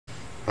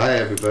Hi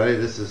everybody,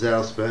 this is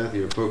Al Spath,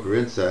 your Poker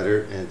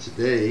Insider, and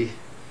today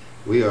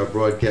we are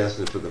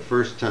broadcasting for the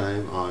first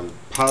time on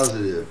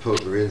Positive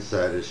Poker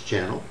Insider's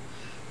channel.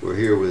 We're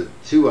here with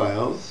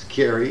TwoIsles,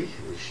 Carrie,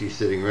 she's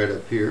sitting right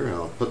up here, and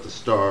I'll put the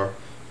star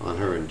on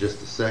her in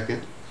just a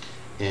second.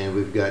 And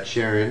we've got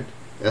Sharon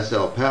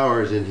SL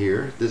Powers in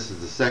here. This is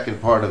the second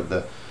part of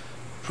the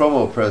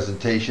promo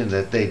presentation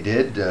that they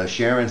did.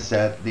 Sharon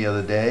sat the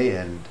other day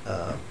and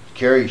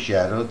Carrie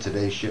shadowed.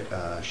 Today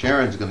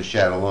Sharon's going to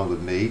shadow along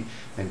with me,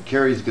 and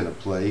Carrie's going to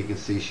play. You can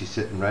see she's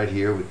sitting right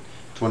here with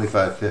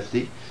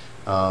 2550.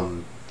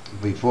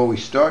 Before we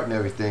start and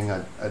everything,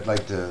 I'd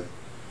like to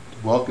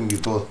welcome you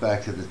both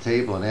back to the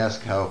table and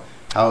ask how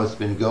it's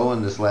been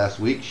going this last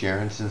week,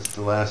 Sharon, since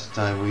the last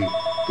time we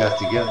got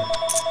together.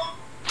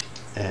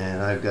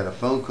 And I've got a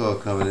phone call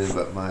coming in,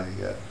 but my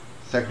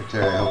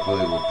secretary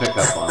hopefully will pick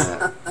up on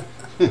that.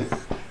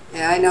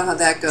 Yeah, I know how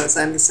that goes.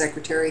 I'm the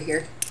secretary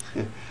here.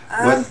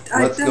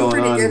 What's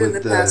going on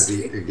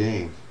with your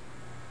game?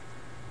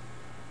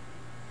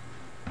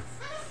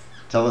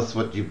 Tell us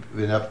what you've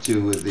been up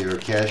to with your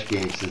cash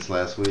games since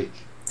last week.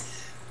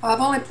 Well, I've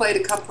only played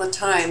a couple of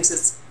times.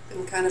 It's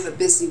been kind of a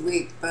busy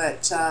week,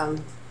 but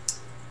I've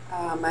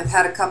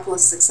had a couple of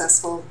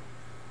successful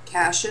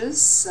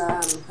cashes. I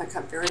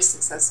got very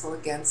successful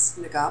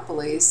against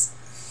Megapolis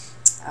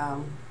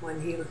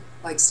when he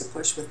likes to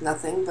push with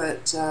nothing,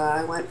 but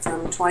I went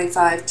from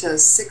 25 to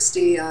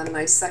 60 on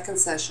my second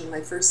session,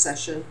 my first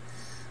session.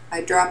 I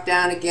dropped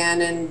down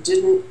again and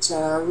didn't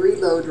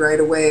reload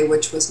right away,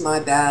 which was my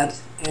bad,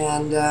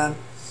 and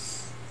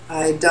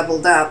I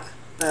doubled up,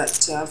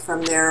 but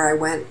from there I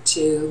went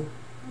to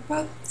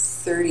about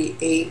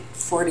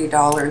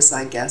 $40,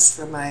 I guess,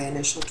 for my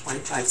initial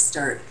 25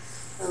 start.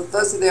 So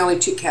those are the only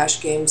two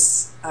cash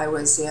games I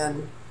was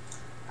in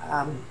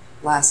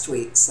last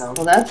week. So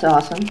well, that's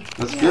awesome.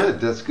 That's good.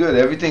 That's good.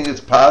 Everything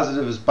that's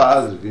positive is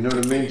positive. You know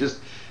what I mean?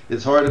 Just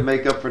it's hard to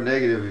make up for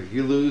negative. If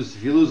you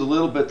lose a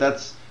little bit,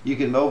 that's you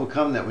can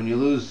overcome that. When you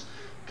lose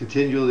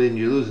continually and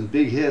you're losing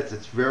big hits,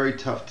 it's very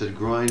tough to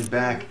grind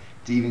back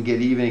to even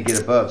and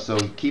get above. So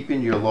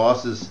keeping your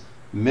losses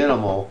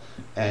minimal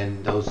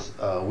and those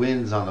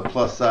wins on the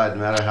plus side,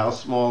 no matter how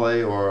small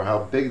they or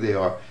how big they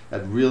are,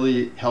 that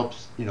really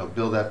helps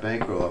build that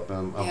bankroll up.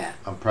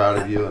 I'm proud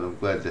of you, and I'm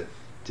glad to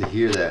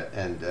hear that.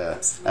 And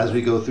as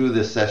we go through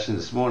this session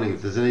this morning,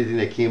 if there's anything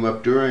that came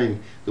up during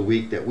the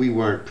week that we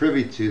weren't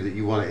privy to that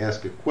you want to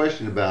ask a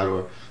question about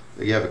or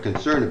that you have a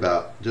concern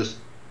about, just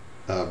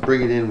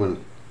bring it in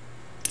when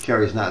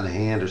Carrie's not in the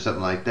hand or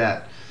something like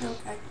that.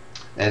 okay.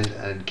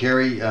 And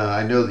Carrie,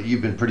 I know that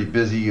you've been pretty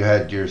busy. You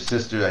had your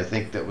sister, I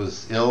think, that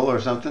was ill or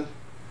something?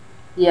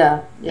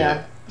 Yeah.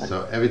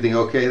 So everything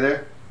okay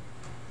there?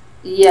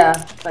 Yeah,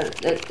 but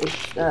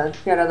it's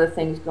got other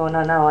things going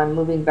on now. I'm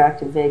moving back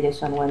to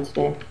Vegas on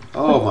Wednesday.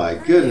 Oh my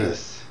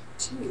goodness.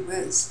 Gee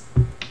whiz.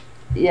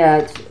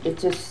 Yeah,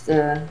 it's just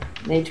the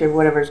nature of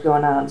whatever's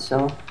going on,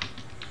 so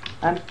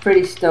I'm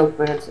pretty stoked,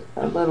 but it's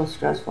a little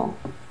stressful.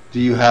 Do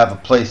you have a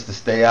place to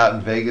stay out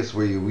in Vegas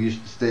where you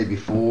used to stay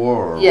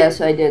before? Or? Yes,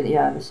 I did.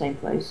 Yeah, the same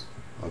place.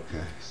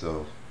 Okay,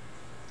 so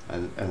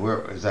and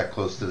where is that,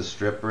 close to the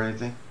Strip or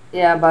anything?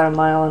 Yeah, about 1.5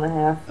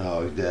 miles.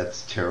 Oh,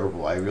 that's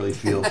terrible. I really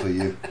feel for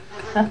you.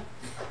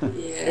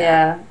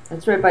 Yeah,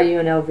 it's right by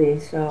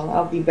UNLV, so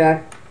I'll be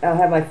back. I'll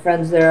have my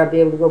friends there. I'll be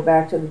able to go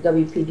back to the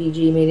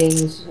WPDG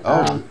meetings.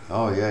 Yeah.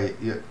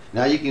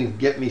 Now you can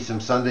get me some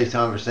Sunday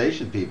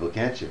conversation people,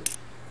 can't you?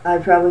 I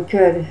probably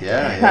could.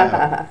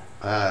 Yeah.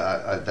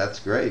 That's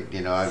great.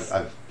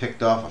 I've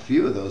picked off a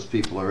few of those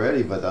people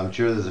already, but I'm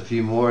sure there's a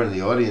few more in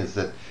the audience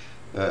that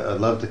I'd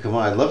love to come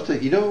on. I'd love to.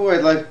 Who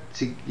I'd like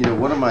to.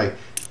 One of my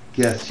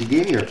guests, she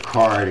gave me her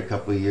card a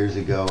couple of years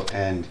ago,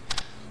 and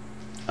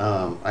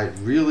I'd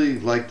really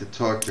like to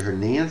talk to her.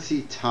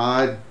 Nancy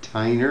Todd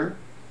Tyner.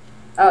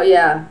 Oh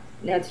yeah,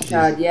 Nancy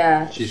Todd.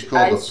 Yeah. She's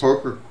called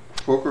the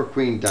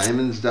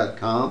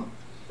PokerQueenDiamonds.com.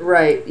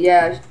 Right.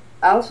 Yeah.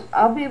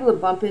 I'll be able to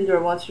bump into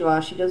her once in a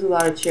while. She does a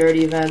lot of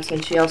charity events,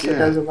 and she also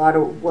does a lot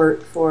of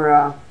work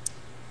for.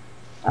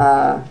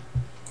 But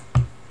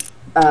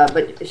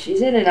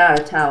she's in and out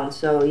of town,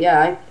 so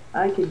yeah,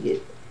 I could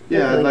get.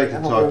 Yeah, I'd like to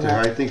talk to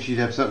her. I think she'd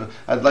have something.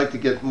 I'd like to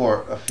get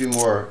a few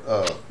more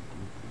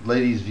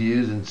ladies'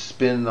 views and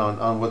spin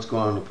on what's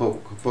going on in the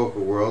poker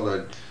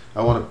world.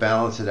 I want to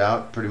balance it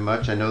out pretty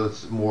much. I know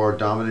it's more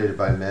dominated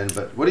by men,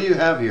 but what do you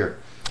have here?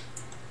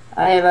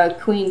 I have a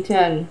Queen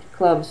 10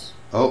 clubs.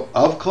 Oh,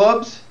 of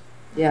clubs?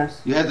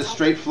 Yes. You had the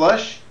straight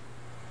flush?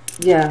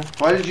 Yeah.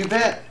 Why did you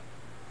bet?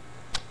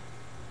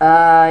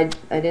 I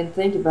didn't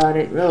think about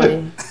it,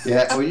 really.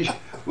 Yeah,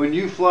 when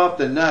you flop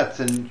the nuts,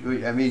 and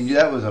I mean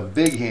that was a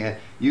big hand,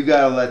 you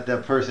got to let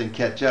that person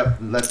catch up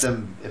and let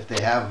them, if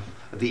they have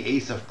the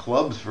ace of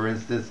clubs, for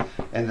instance,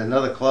 and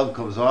another club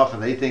comes off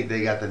and they think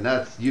they got the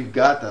nuts, you've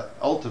got the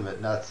ultimate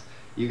nuts.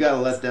 You got to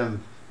let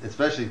them,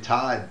 especially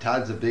Todd.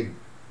 Todd's a big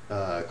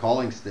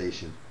calling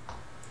station.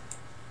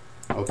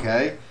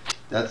 Okay,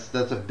 That's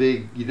a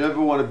big. You never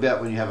want to bet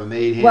when you have a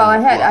made hand. Well,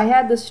 on the flop. I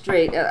had the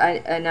straight,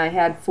 and I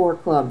had 4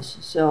 clubs,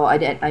 so I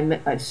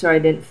didn't. Sorry, I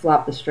didn't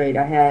flop the straight.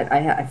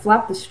 I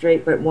flopped the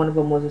straight, but one of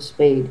them was a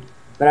spade.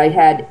 But I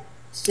had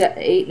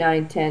 8,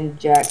 9, 10,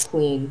 Jack,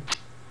 Queen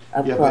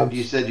of Yeah, clubs. but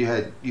you said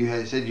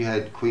you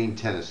had Queen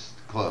tennis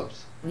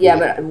clubs. Yeah,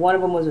 but one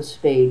of them was a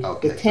spade.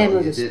 Okay, The 10 so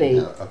was you a didn't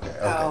spade. have, okay,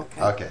 Oh,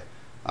 okay, okay. okay.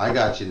 I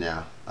got you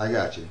now. I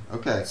got you.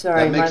 Okay.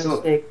 Sorry, that makes my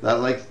mistake.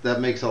 that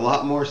makes a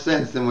lot more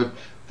sense than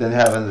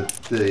having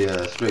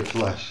the straight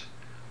flush.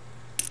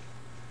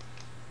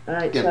 All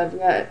right, Again, so I've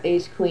got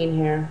ace queen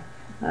here.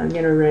 I'm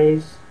gonna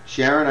raise.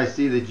 Sharon, I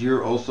see that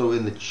you're also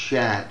in the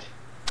chat.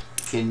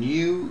 Can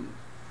you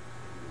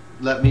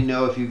let me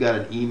know if you got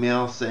an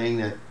email saying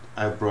that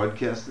I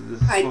broadcasted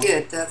this? I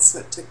did. That's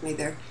what took me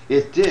there.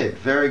 It did.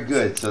 Very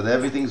good. So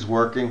everything's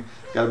working.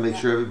 Got to make Yeah.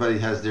 sure everybody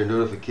has their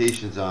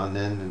notifications on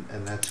then,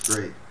 and that's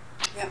great.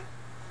 Yeah.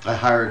 I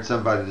hired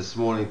somebody this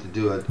morning to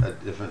do a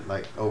different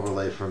like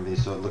overlay for me,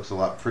 so it looks a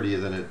lot prettier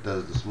than it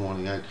does this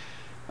morning.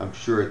 I'm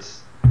sure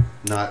it's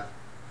not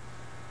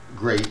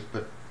great,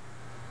 but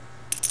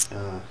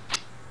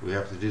we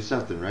have to do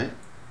something, right?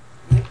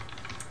 Yep.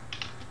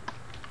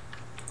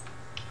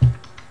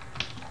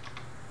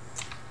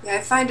 Yeah,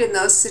 I find in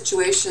those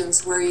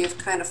situations where you've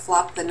kind of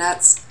flopped the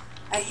nuts,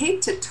 I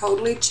hate to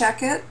totally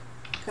check it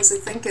because I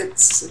think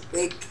it's a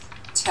big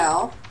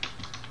tell.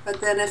 But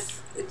then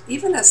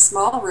even a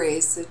small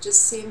raise, it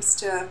just seems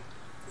to,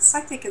 it's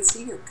like they can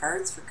see your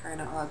cards for crying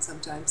out loud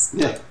sometimes.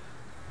 Yeah.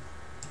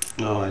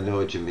 Oh, I know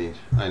what you mean.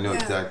 I know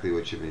Yeah. exactly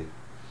what you mean.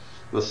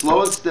 Well,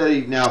 slow and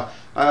steady. Now,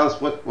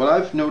 what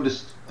I've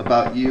noticed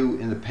about you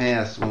in the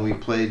past when we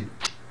played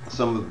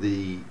some of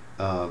the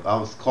I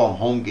was call them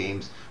home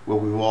games where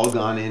we've all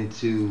gone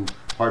into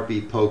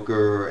Heartbeat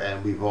Poker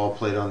and we've all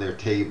played on their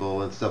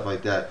table and stuff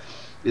like that,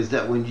 is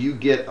that when you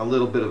get a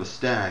little bit of a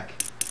stack,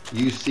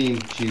 you seem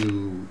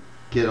to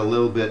get a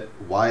little bit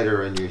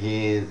wider in your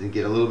hands and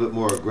get a little bit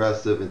more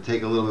aggressive and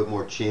take a little bit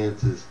more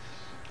chances,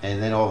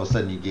 and then all of a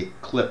sudden you get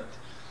clipped.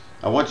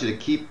 I want you to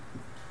keep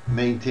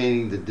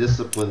maintaining the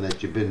discipline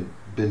that you've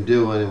been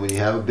doing, and when you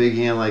have a big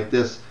hand like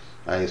this,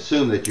 I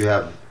assume that you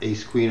have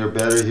ace queen or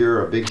better here,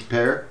 or a big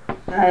pair.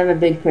 I have a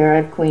big pair. I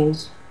have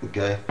queens.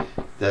 Okay,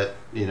 that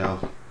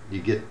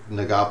you get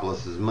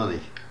Nagopoulos' money.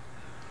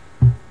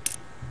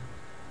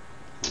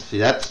 See,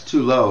 that's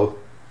too low.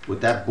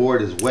 With that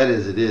board as wet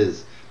as it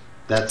is,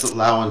 that's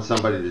allowing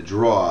somebody to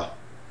draw,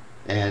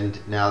 and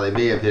now they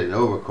may have hit an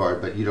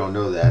overcard, but you don't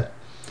know that.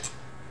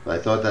 But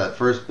I thought that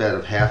first bet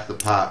of half the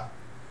pot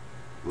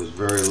was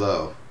very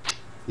low.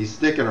 He's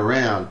sticking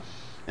around,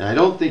 and I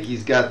don't think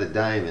he's got the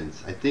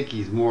diamonds. I think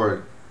he's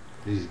more.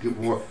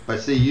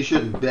 But see, you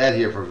shouldn't bet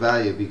here for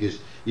value because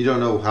you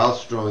don't know how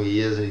strong he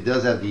is, and he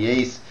does have the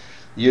ace.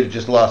 You'd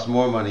just lost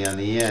more money on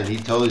the end. He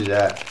told you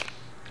that.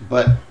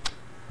 But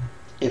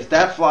if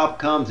that flop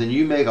comes and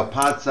you make a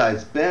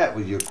pot-sized bet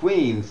with your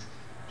queens,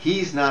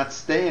 he's not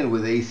staying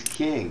with ace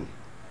king,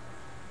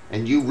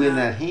 and you win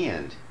that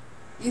hand.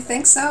 You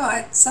think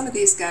so? Some of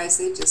these guys,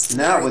 they just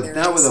Now with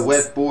a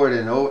wet board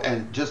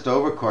and just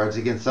overcards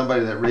against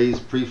somebody that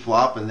raised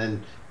pre-flop and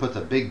then puts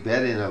a big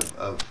bet in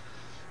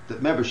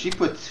remember, she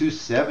put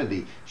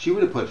 270. She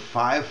would have put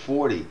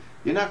 540.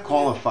 You're not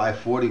calling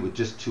 540 with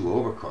just 2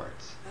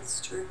 overcards. That's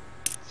true.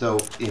 So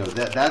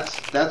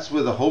that's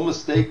where the whole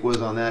mistake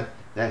was on that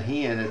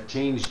hand. It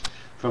changed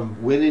from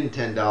winning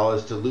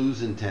 $10 to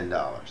losing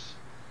 $10.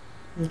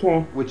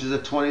 Okay. Which is a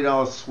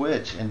 $20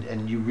 switch,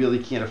 and you really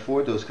can't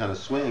afford those kind of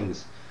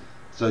swings.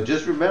 So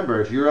just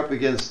remember, if you're up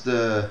against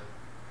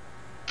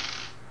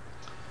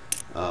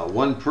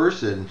one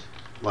person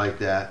like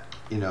that,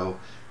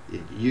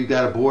 you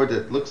got a board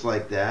that looks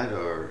like that,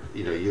 or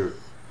you're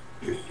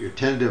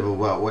tentative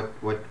about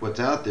what's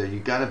out there. You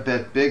got to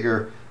bet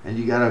bigger, and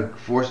you got to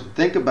force.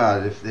 Think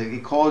about it. If they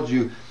called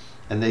you,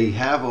 and they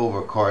have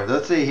overcard,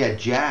 let's say he had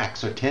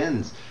jacks or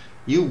tens,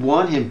 you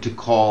want him to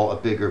call a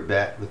bigger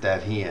bet with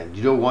that hand.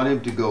 You don't want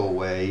him to go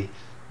away.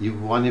 You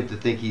want him to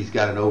think he's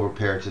got an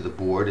overpair to the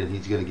board and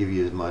he's going to give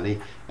you his money.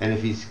 And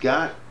if he's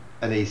got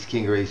an ace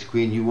king or ace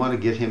queen, you want to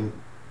get him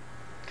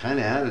kind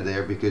of out of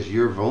there because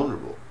you're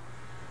vulnerable.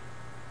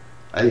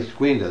 Ace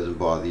queen doesn't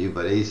bother you,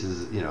 but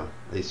aces,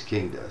 ace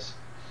king does.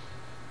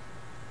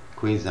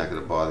 Queen's not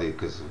going to bother you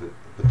because of it,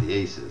 but the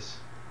aces.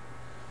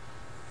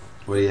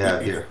 What do you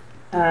have here?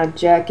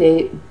 Jack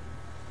 8.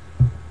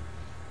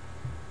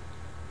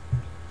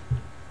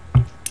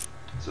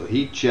 So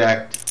he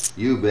checked,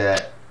 you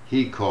bet,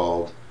 he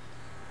called.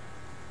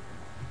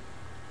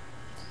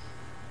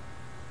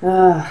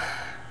 So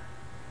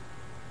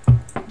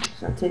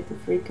I'll take the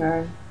free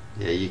card.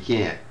 Yeah, you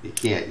can't.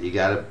 You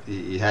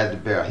had to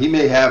barrel. He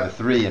may have a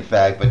 3, in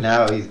fact, but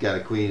now he's got a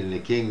queen and a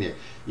king there.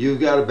 You've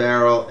got a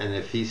barrel, and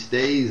if he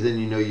stays, then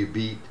you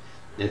beat.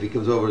 And if he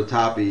comes over the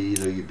top,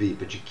 you beat.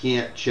 But you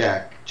can't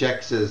check.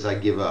 Check says I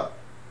give up.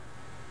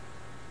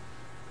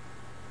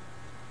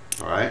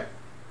 All right?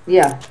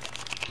 Yeah.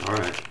 All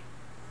right.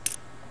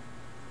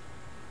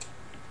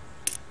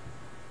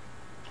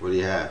 What do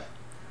you have?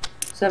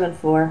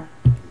 7-4.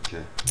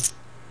 Okay.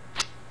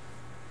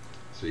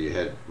 So you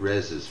had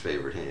Rez's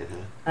favorite hand, huh?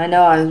 I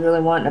know, I was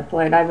really wanting to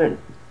play it. I've been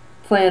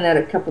playing that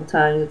a couple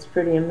times. It's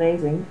pretty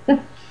amazing.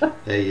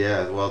 Hey,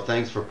 yeah. Well,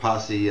 thanks for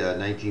Posse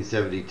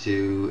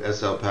 1972,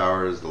 SL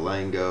Powers, the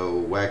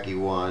Lango, Wacky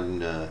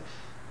One,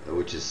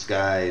 which is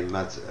Sky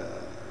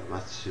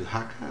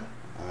Matsuhaka.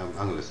 I'm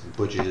going to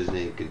butcher his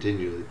name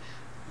continually.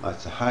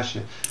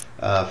 Matsuhasha,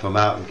 from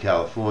out in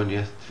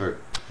California, for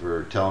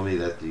telling me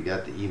that you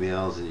got the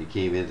emails and you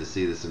came in to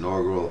see this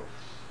inaugural.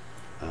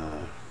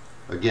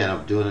 Again,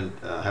 I'm doing.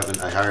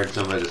 I hired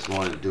somebody this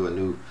morning to do a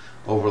new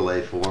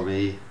overlay for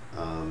me.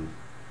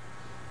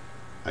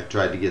 I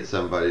tried to get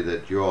somebody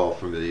that you're all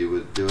familiar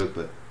with do it,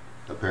 but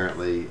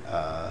apparently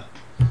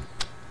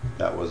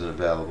that wasn't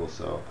available.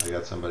 So I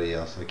got somebody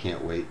else. I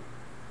can't wait.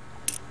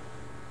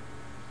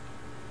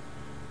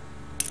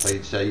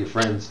 Please tell your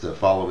friends to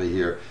follow me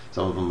here.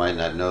 Some of them might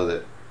not know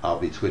that I'll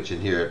be twitching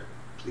here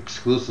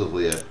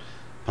exclusively at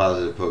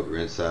Positive Poker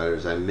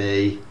Insiders. I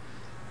may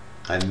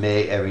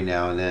every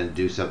now and then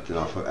do something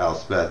off of Al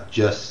Spath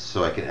just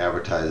so I can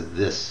advertise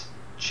this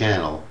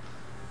channel,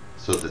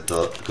 so that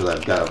because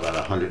I've got about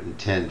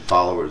 110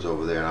 followers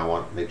over there, and I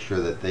want to make sure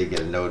that they get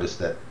a notice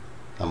that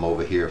I'm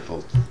over here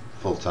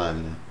full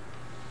time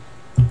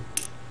now.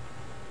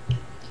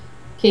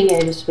 King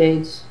eight of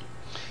spades.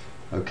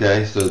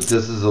 Okay, so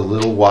this is a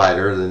little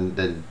wider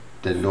than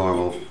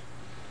normal.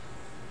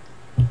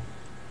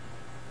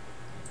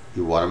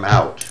 You want them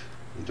out.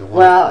 You don't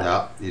want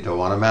no, you don't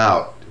want them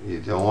out. You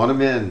don't want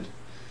them in.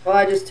 Well,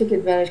 I just took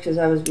advantage because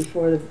I was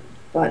before the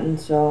button,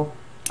 so.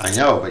 I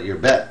know, but your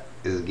bet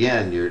is,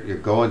 again, you're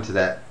going to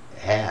that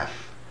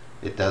half.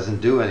 It doesn't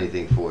do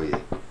anything for you.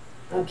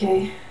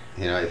 Okay.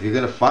 You know, if you're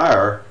gonna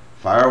fire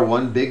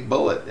one big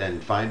bullet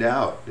and find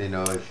out. You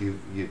know, if you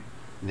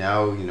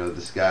now you know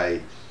this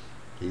guy,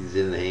 he's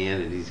in the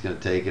hand and he's gonna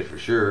take it for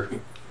sure.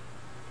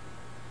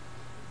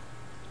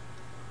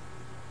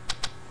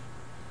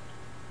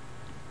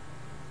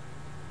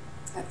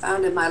 I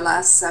found in my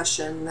last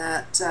session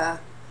that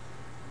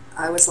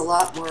I was a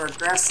lot more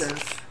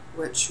aggressive,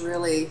 which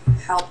really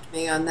helped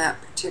me on that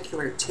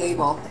particular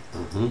table.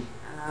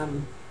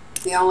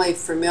 The only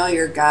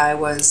familiar guy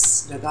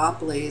was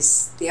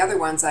Autoplay. The other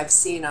ones I've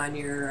seen on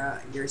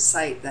your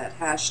site, that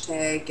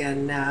hashtag,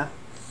 and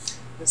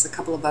there's a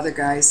couple of other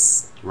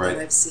guys that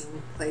I've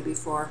seen play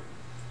before.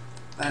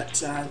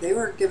 But they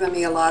were giving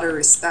me a lot of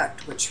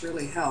respect, which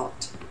really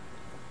helped.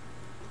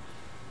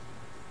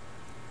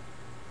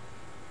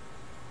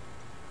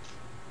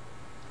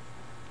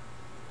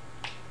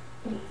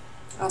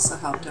 Also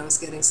helped, I was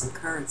getting some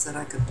cards that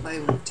I could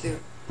play with too.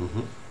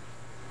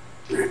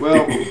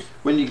 Well,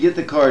 when you get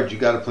the cards, you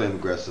got to play them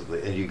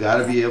aggressively, and you got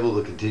to be able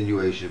to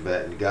continuation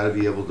bet, and you got to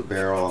be able to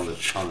barrel on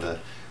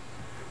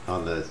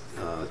the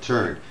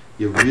turn.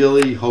 You're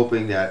really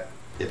hoping that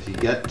if you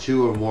get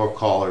two or more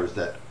callers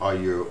that are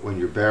when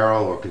you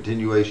barrel or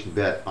continuation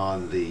bet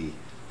on the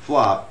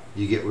flop,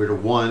 you get rid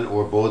of one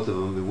or both of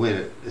them and win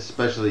it.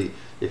 Especially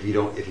if you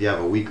have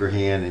a weaker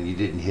hand and you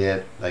didn't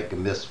hit, like a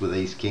miss with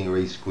ace king or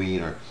ace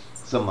queen or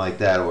something like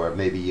that, or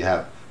maybe you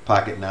have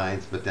pocket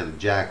nines but then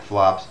jack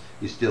flops,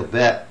 you still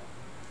bet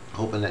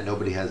hoping that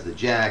nobody has the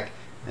jack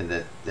and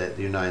that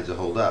your nines will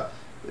hold up.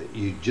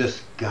 You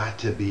just got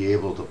to be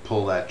able to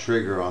pull that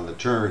trigger on the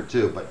turn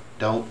too, but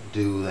don't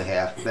do the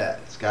half bet.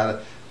 It's got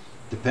to,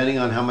 depending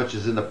on how much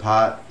is in the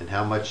pot and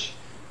how much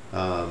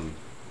the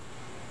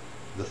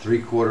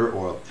 3/4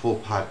 or a full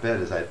pot bet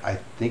is, I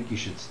think you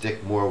should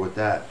stick more with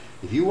that.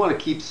 If you want to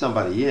keep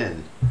somebody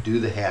in, do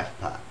the half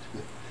pot.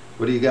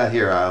 What do you got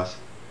here, Isles?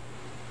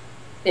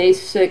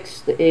 Ace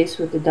six, the ace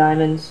with the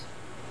diamonds.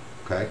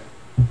 Okay.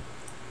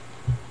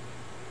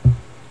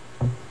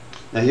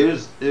 Now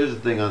here's the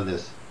thing on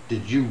this.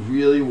 Did you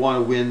really want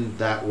to win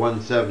that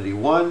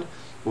 171,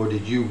 or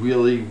did you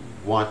really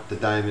want the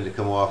diamond to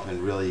come off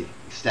and really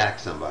stack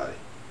somebody?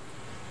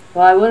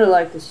 Well, I would have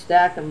liked to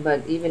stack them,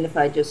 but even if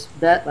I just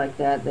bet like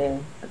that,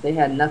 they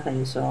had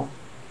nothing, so.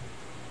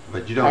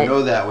 But you don't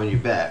know that when you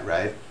bet,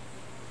 right?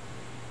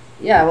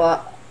 Yeah,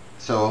 well.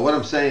 So what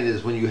I'm saying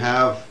is, when you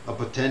have a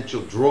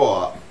potential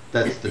draw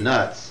that's the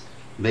nuts,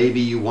 maybe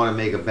you want to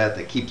make a bet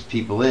that keeps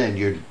people in.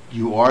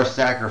 You are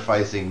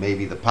sacrificing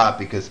maybe the pot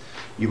because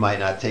you might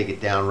not take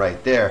it down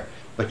right there,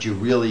 but you're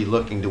really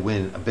looking to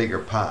win a bigger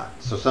pot.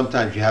 So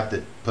sometimes you have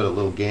to put a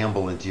little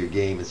gamble into your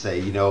game and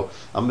say, you know,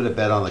 I'm going to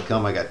bet on the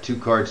come. I got 2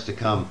 cards to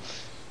come.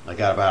 I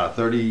got about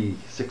a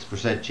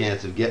 36%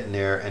 chance of getting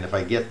there, and if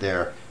I get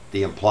there,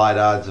 the implied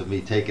odds of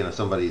me taking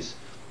somebody's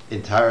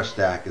entire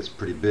stack is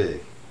pretty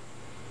big.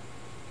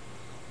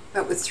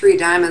 But with 3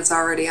 diamonds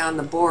already on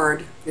the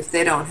board, if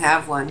they don't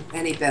have one,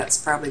 any bet's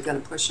probably going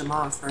to push them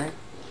off, right?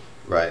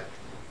 Right.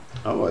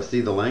 Oh, I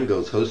see the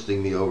Lango's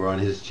hosting me over on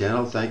his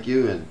channel. Thank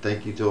you, and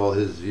thank you to all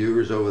his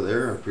viewers over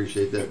there. I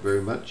appreciate that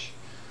very much.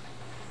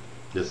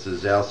 This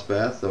is Al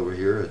Spath over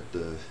here at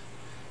the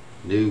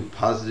new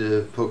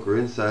Positive Poker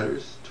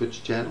Insiders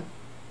Twitch channel.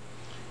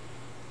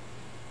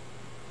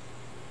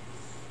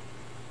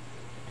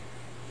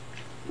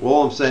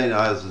 All I'm saying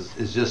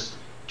is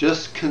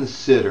just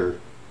consider,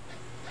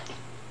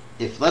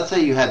 if let's say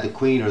you had the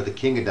queen or the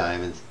king of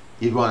diamonds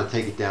you'd want to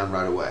take it down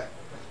right away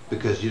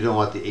because you don't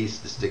want the ace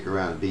to stick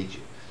around and beat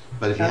you.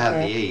 But if you have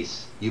the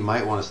ace, you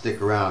might want to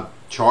stick around,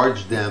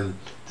 charge them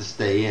to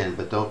stay in,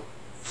 but don't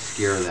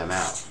scare them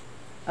out.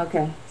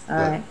 Okay, all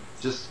right.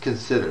 Just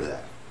consider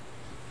that.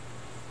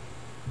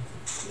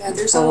 Yeah,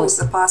 there's always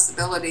the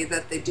possibility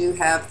that they do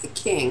have the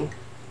king,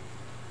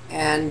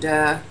 and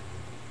a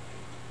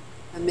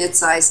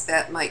mid-sized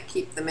bet might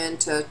keep them in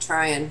to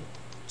try and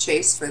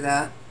chase for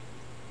that,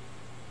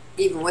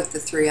 even with the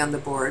 3 on the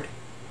board.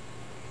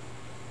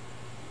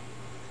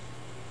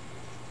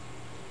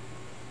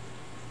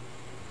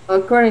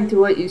 According to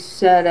what you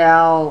said,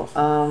 Al,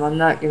 I'm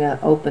not going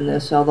to open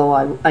this, although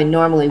I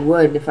normally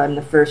would if I'm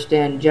the first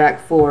in,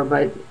 Jack 4,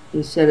 but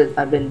you said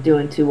I've been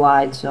doing too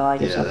wide, so I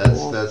guess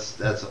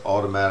that's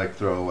automatic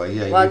throwaway.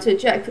 Yeah. Well, it's a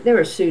Jack. They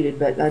were suited,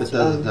 but that's it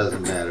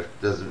doesn't matter.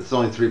 It's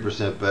only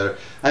 3% better.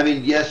 I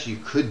mean, yes, you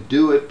could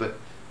do it, but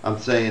I'm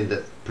saying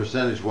that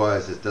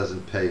percentage-wise, it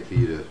doesn't pay for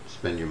you to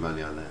spend your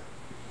money on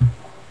that.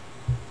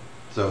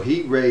 So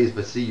he raised,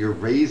 but see, your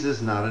raise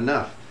is not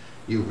enough.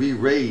 You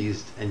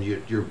re-raised, and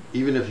you're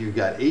even if you've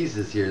got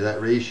aces here,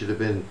 that raise should have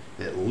been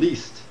at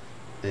least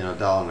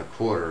 $1.25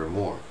 or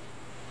more.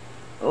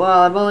 Well,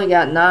 I've only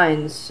got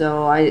 9s,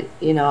 so I'm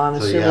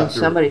assuming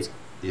somebody's.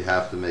 You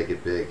have to make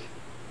it big.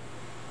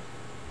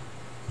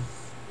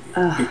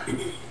 10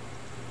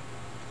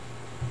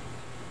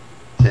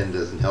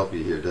 doesn't help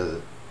you here, does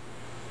it?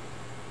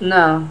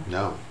 No.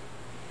 No.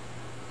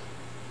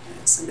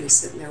 Somebody's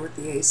sitting there with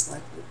the ace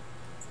likely.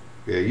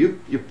 Yeah,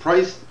 you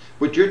priced.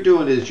 What you're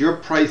doing is you're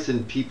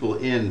pricing people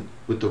in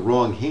with the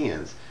wrong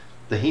hands.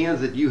 The hands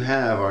that you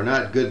have are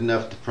not good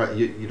enough to price.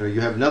 You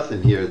have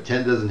nothing here.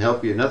 10 doesn't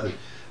help you, nothing.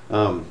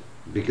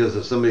 Because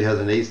if somebody has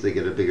an ace, they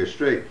get a bigger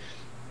straight.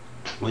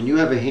 When you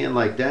have a hand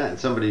like that and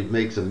somebody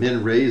makes a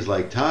min raise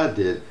like Todd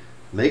did,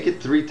 make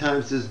it 3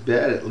 times his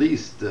bet at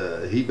least.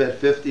 He bet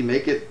 50,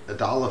 make it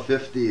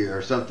 $1.50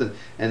 or something,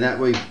 and that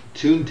way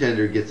tune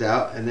tender gets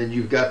out, and then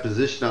you've got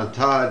position on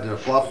Todd, and a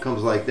flop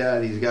comes like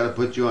that. He's got to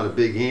put you on a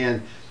big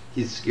hand.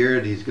 He's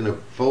scared he's going to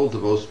fold to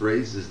most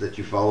raises that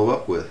you follow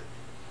up with.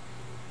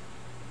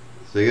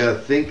 So you got to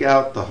think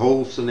out the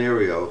whole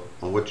scenario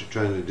on what you're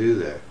trying to do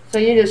there. So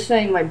you're just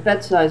saying my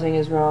bet sizing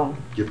is wrong?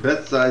 Your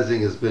bet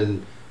sizing has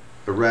been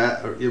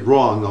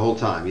wrong the whole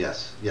time.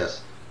 Yes,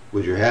 yes.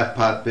 With your half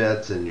pot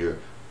bets, and you're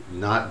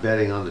not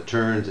betting on the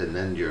turns, and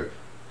then your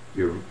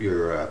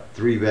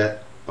 3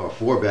 bet or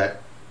 4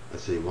 bet.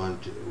 Let's see,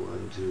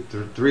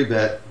 3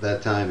 bet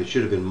that time. It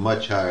should have been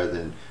much higher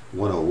than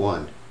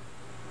 101.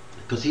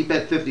 Because he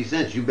bet 50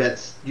 cents, you bet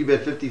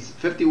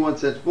 51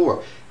 cents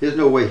more. There's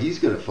no way he's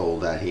going to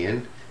fold that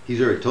hand.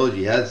 He's already told you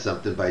he had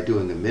something by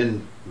doing a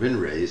min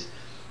raise,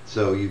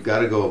 so you've got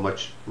to go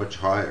much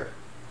higher.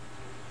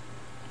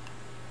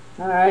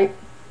 All right.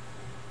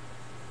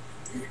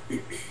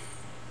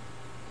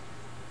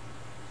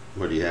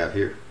 What do you have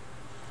here?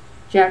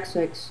 Jack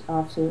 6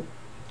 offsuit.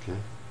 Okay.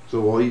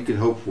 So all you can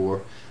hope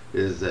for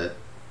is that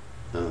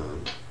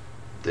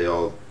they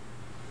all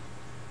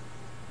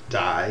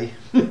die.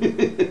 All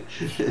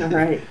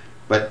right.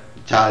 But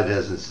Todd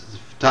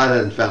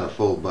hasn't found a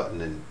fold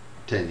button in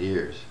 10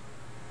 years.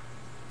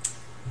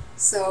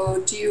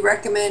 So do you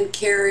recommend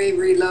carry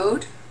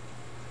reload?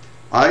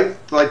 I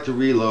like to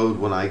reload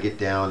when I get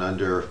down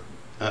under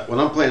when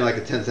I'm playing like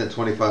a 10-cent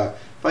 25.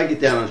 If I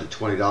get down under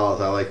 $20,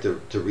 I like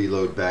to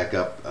reload back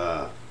up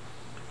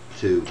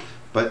to.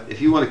 But if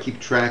you want to keep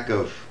track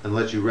of and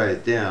let you write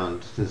it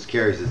down, since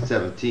Carrie's at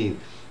 17,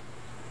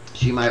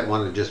 she might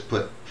want to just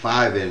put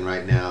 5 in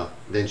right now.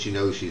 Then she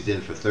knows she's in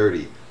for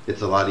 30.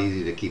 It's a lot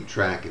easier to keep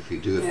track if you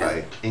do it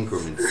by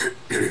increments.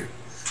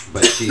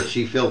 But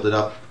she filled it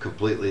up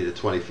completely to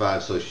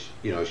 25, so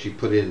she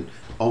put in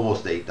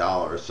almost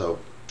 $8. So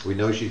we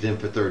know she's in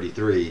for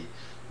 33,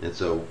 and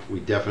so we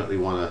definitely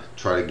want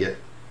to try to get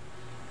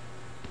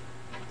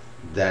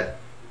that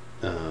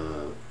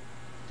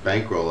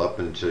bankroll up,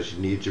 and so she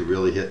needs to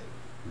really hit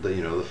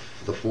the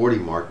 40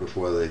 mark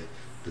before the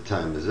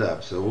time is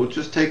up. So we'll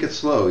just take it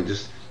slow.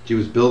 She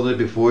was building it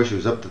before. She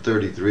was up to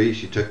 33.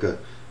 She took a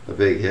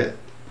big hit.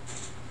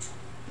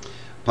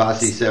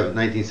 Posse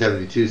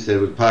 1972 said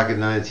with pocket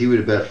nines he would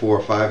have bet 4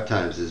 or 5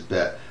 times his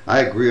bet. I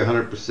agree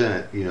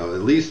 100%.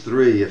 At least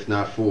 3, if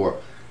not 4.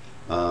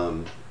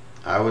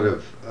 I would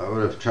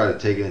have tried to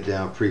taken it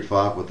down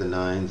pre-flop with the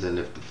 9s, and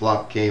if the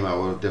flop came, I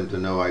wanted them to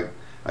know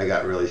I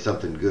got really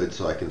something good,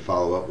 so I can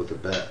follow up with a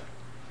bet.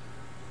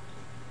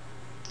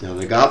 Now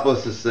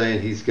Nagopoulos is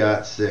saying he's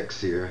got 6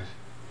 here.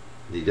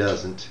 He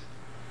doesn't.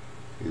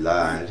 He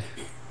lied.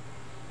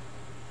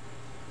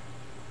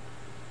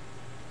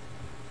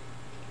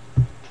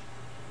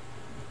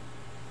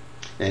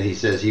 And he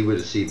says he would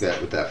have c-bet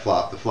with that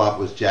flop. The flop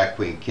was Jack,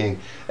 Queen, King,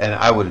 and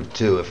I would have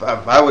too. If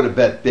I would have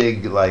bet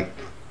big, like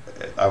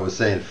I was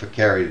saying for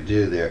Carrie to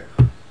do there,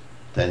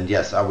 then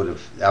yes, I would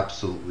have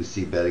absolutely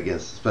c-bet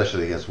against,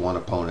 especially against one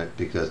opponent,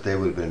 because they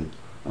would have been,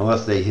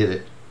 unless they hit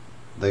it,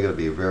 they're going to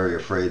be very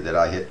afraid that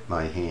I hit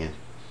my hand.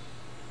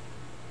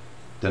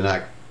 They're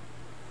not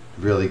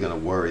really going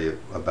to worry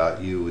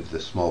about you with the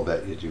small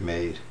bet that you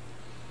made.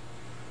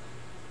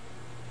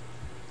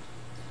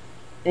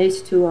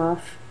 Ace 2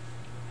 off.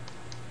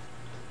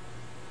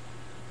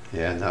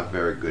 Yeah, not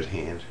very good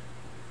hand.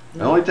 It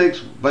No. only takes,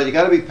 but you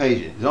got to be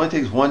patient. It only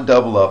takes one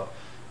double up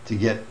to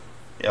get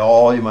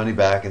all your money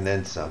back and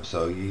then some.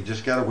 So you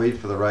just got to wait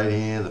for the right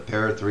hand, the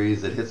pair of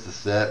threes that hits the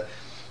set,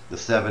 the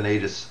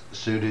 7-8 is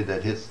suited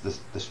that hits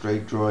the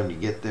straight draw, and you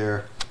get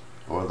there,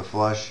 or the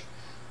flush.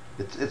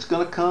 It's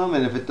going to come,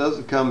 and if it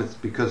doesn't come, it's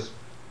because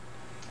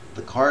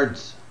the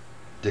cards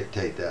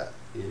dictate that.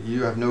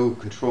 You have no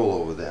control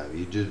over them.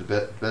 You do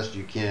the best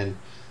you can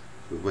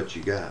with what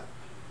you got.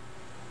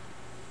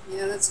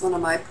 Yeah, that's one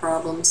of my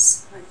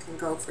problems. I can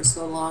go for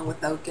so long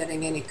without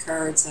getting any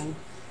cards, and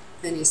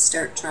then you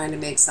start trying to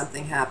make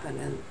something happen,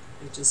 and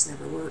it just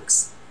never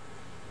works.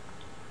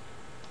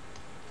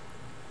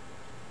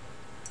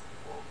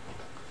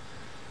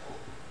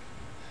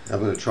 I'm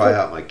going to try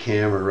out my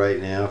camera right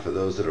now for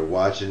those that are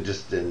watching,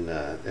 just in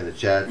the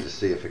chat, to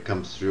see if it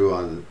comes through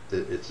on.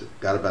 It's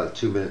got about a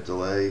 2-minute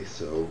delay,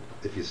 so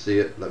if you see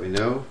it, let me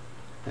know,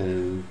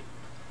 and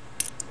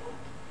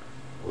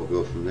we'll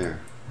go from there.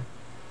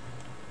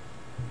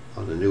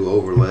 On the new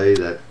overlay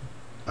that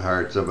I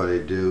hired somebody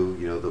to do,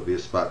 you know, there'll be a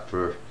spot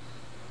for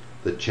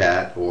the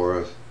chat,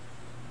 or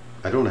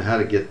I don't know how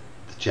to get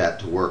the chat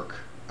to work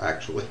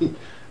actually.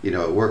 You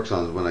know, it works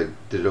on when I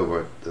did it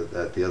over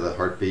at the other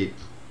Heartbeat.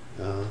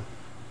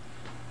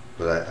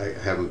 But I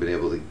haven't been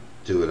able to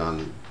do it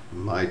on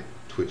my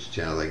Twitch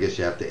channel. I guess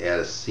you have to add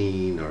a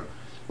scene or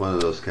one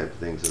of those type of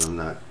things, and I'm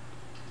not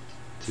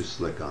too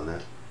slick on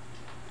that.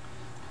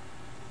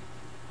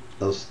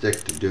 I'll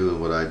stick to doing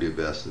what I do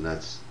best, and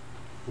that's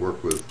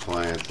work with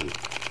clients and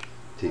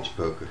teach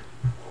poker.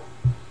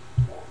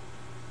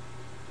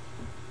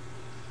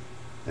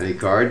 Any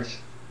cards?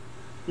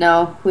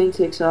 No, Queen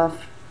 6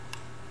 off.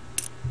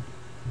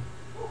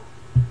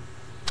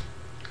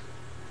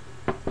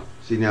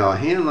 See, now a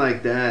hand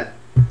like that,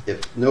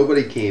 if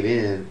nobody came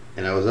in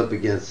and I was up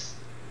against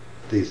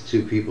these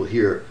two people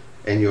here,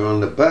 and you're on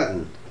the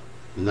button,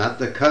 not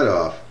the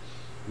cutoff,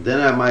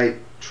 then I might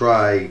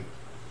try,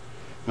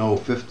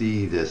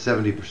 50 to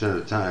 70% of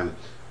the time,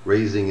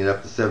 raising it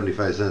up to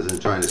 75 cents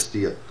and trying to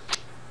steal.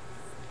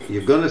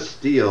 You're going to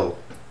steal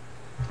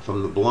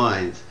from the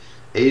blinds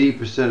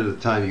 80% of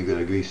the time. You're going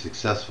to be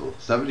successful,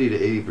 70 to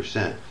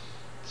 80%.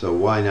 So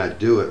why not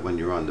do it when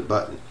you're on the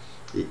button?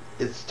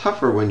 It's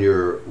tougher when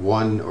you're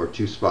 1 or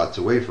 2 spots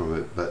away from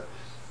it, but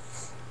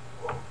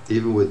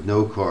even with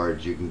no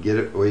cards, you can get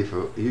it away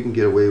from. You can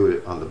get away with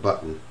it on the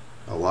button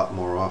a lot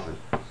more often.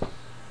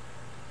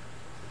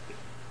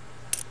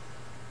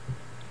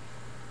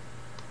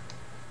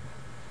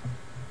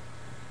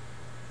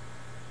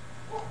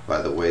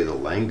 By the way, the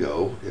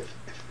Lango,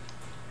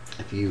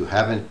 if you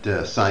haven't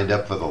signed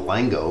up for the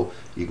Lango,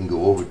 you can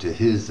go over to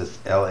his. That's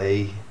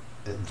LA,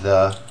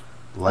 the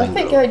Lango. I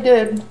think I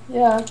did.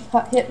 Yeah,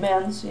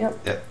 Hitman's.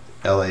 Yep.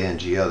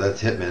 Lango.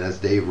 That's Hitman. That's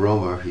Dave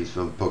Romer. He's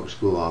from Poker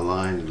School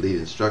Online, lead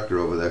instructor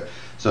over there.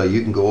 So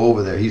you can go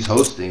over there. He's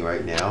hosting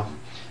right now,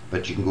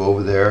 but you can go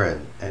over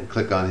there and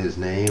click on his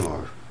name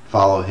or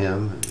follow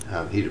him.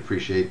 And, he'd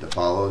appreciate the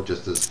follow,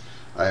 just as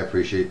I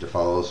appreciate the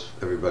follows.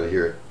 Everybody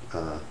here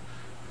at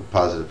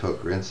Positive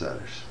Poker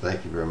Insiders.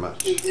 Thank you very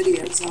much. The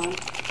video's on.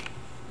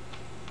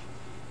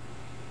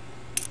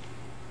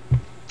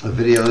 The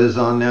video is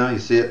on now. You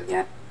see it?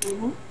 Yeah.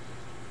 Mm-hmm.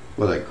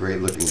 What a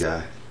great looking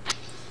guy.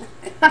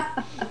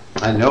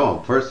 I know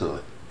him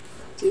personally.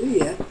 Do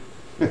you?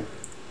 You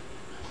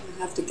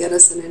have to get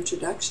us an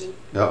introduction.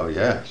 Oh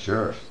yeah,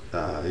 sure.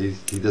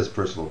 He does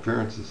personal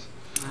appearances.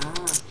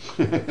 Ah.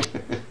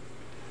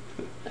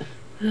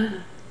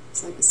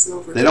 It's like a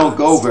silver. They don't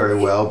go very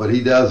well, but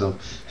he does them.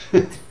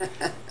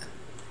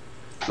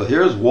 So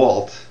here's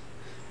Walt.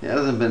 He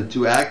hasn't been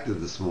too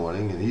active this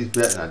morning, and he's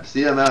betting. I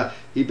see him out.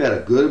 He bet a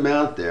good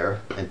amount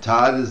there, and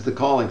Todd is the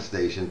calling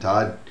station.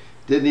 Todd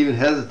didn't even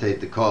hesitate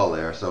to call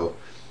there. So,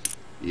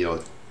 you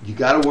know, you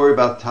got to worry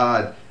about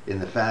Todd in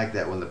the fact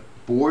that when the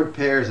board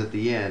pairs at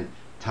the end,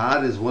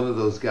 Todd is one of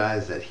those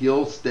guys that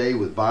he'll stay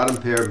with bottom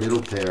pair,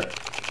 middle pair,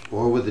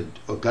 or with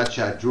a gut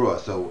shot draw.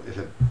 So if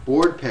a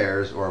board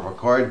pairs, or if a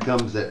card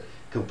comes that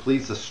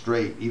completes a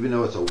straight, even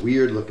though it's a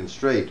weird looking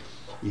straight,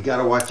 you got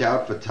to watch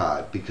out for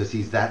Todd, because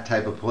he's that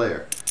type of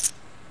player.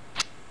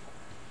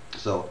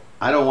 So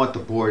I don't want the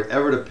board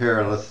ever to pair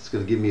unless it's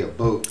going to give me a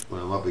boat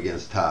when I'm up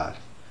against Todd.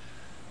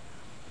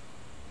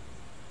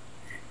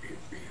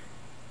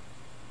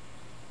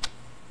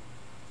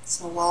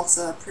 So Walt's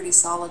a pretty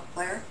solid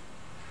player.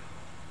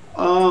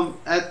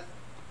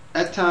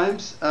 At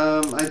times,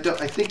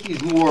 I think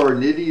he's more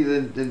nitty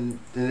than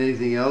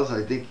anything else.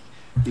 I think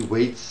he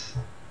waits,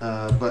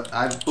 but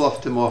I've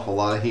bluffed him off a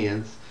lot of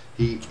hands.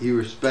 He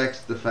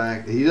respects the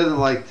fact he doesn't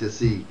like to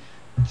see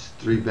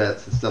 3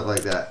 bets and stuff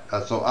like that.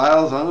 So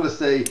Isles, I'm going to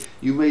say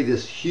you made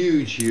this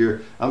huge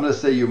here. I'm going to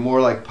say you're more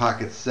like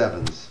pocket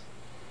 7s.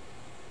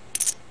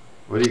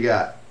 What do you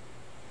got?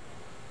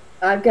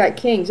 I've got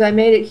kings. I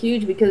made it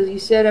huge because you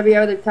said every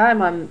other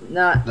time I'm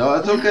not. No,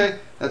 that's okay.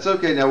 That's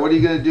okay. Now, what are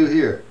you going to do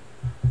here?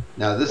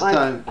 Now, this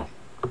time.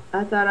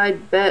 I thought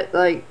I'd bet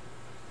like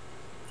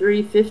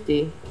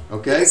 350.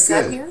 Okay, Is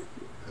that good. here?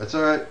 That's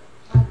all right.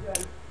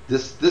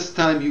 This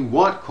time you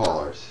want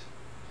callers.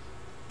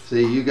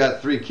 See, you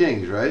got 3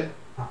 kings, right?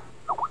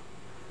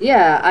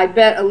 Yeah, I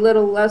bet a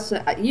little less.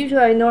 Usually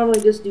I normally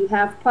just do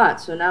half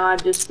pot, so now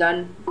I've just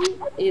done,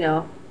 you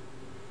know.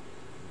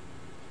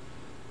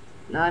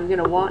 Now I'm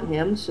gonna want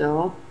him,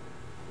 so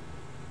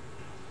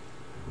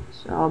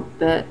I'll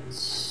bet What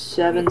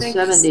do you think he's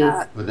 770.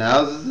 got? But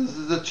now this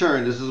is a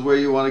turn. This is where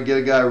you want to get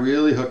a guy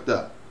really hooked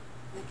up.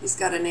 I think he's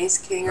got an ace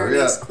king or Hurry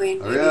an ace up. queen,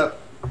 Hurry maybe. up.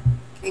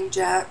 King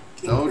jack,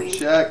 king Don't queen.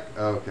 check.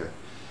 Okay.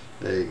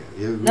 There you go.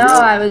 You No, go.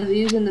 I was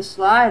using the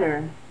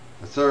slider.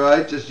 That's all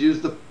right. Just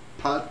use the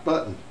pot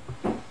button.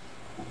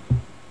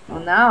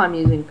 Well, now I'm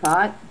using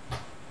pot.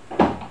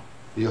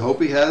 You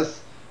hope he has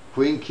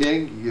queen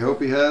king. You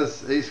hope he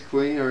has ace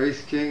queen or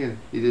ace king, and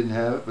he didn't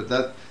have it.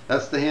 But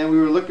that's the hand we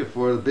were looking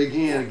for. The big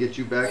hand to get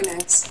you back Very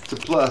nice. to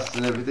plus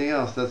and everything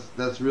else.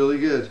 That's really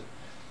good.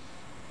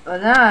 Well,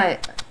 now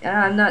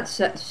I'm not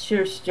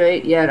sure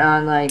straight yet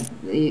on like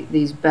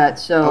these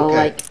bets. So Okay.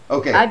 like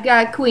Okay. I've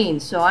got a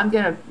queen, so I'm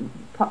gonna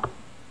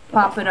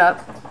pop it up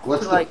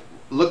What's to the like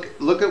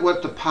look at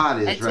what the pot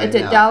is it's right a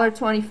now.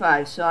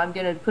 $1.25. So I'm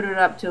gonna put it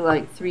up to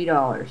like $3,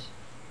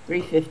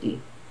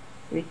 $3.50,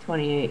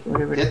 $3.28,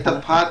 whatever. Hit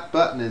the pot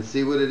button and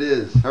see what it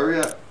is. Hurry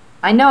up.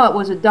 I know it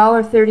was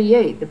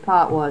 $1.38. The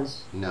pot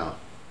was No.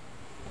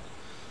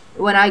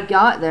 when I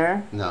got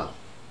there. No.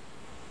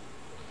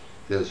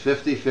 It was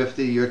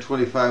 50-50. Your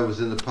 25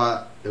 was in the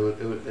pot.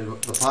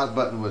 The pot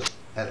button was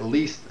at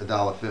least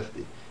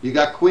 $1.50. You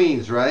got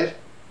queens, right?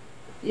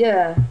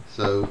 Yeah.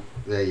 So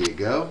there you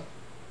go.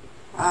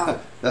 Wow.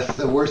 That's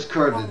the worst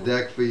card in the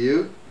deck for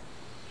you.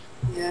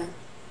 Yeah.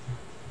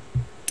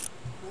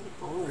 What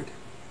a board.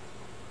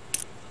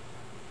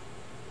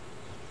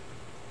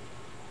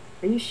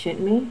 Are you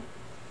shitting me?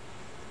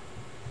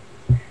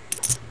 You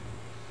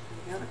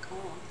got a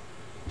call.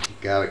 You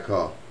got a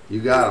call.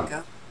 You There got you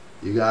them.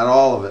 go. You got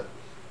all of it.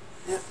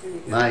 Yep, there you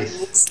go.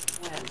 Nice.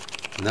 hand.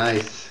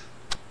 Nice.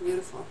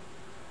 Beautiful.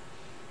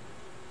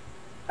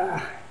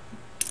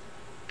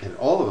 And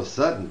all of a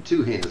sudden,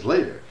 2 hands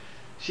later,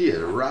 she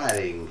is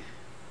riding.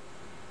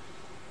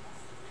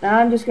 Now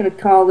I'm just gonna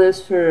call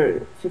this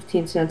for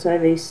 15 cents. I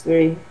have ace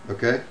 3.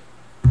 Okay.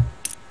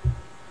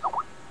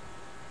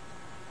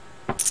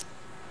 It's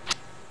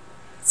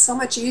so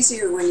much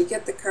easier when you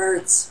get the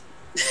cards.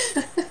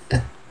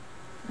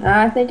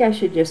 I think I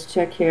should just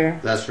check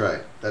here. That's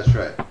right. That's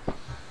right.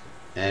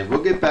 And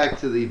we'll get back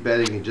to the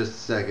betting in just a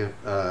second.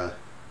 All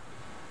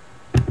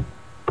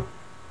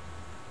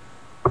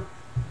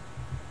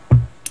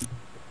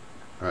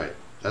right.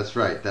 That's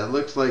right. That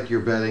looks like you're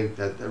betting.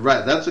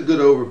 Right. That's a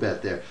good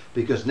overbet there,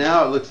 because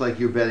now it looks like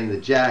you're betting the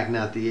jack,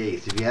 not the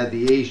ace. If you had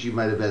the ace, you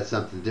might have bet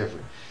something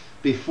different.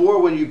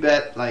 Before, when you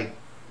bet like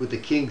with the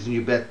kings and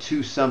you bet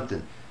 2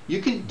 something,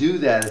 you can do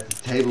that at the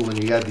table when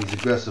you got these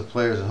aggressive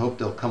players and hope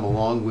they'll come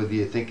along with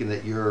you, thinking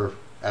that you're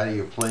out of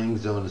your playing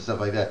zone and stuff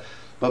like that.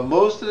 But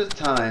most of the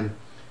time,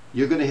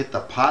 you're going to hit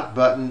the pot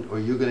button, or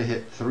you're going to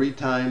hit 3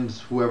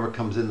 times whoever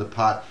comes in the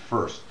pot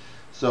first.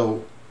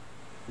 So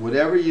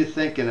whatever you're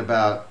thinking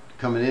about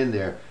coming in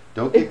there,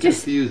 don't get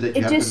confused that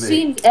you have to make. It just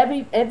seems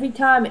every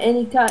time,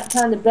 any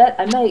kind of bet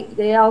I make,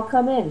 they all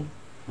come in.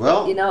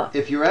 Well, You know,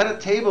 if you're at a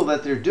table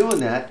that they're doing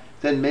that,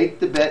 then make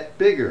the bet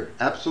bigger.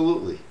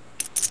 Absolutely.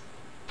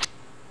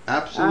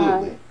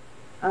 Absolutely.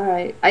 all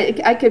right.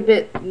 I could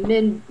bet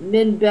min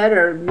bet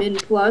or min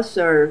plus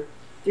or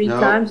 3 No,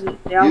 times, and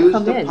they all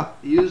come in.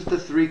 Use the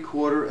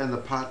 3/4 and the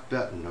pot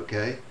button,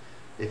 okay?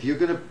 If you're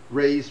going to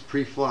raise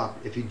pre-flop,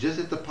 if you just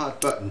hit the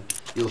pot button,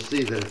 you'll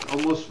see that it's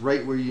almost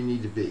right where you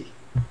need to be.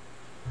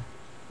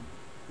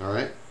 All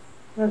right?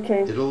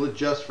 Okay. It'll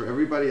adjust for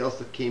everybody else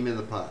that came in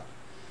the pot.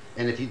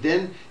 And if you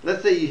then,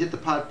 let's say you hit the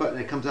pot button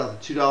and it comes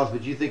out to $2,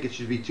 but you think it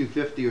should be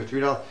 $2.50 or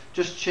 $3,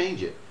 just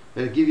change it.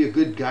 It'll give you a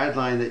good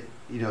guideline that,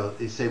 you know,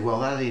 they say,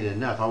 well, that ain't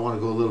enough. I want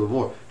to go a little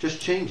more. Just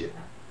change it.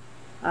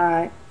 All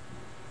right.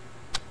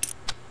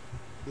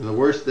 And the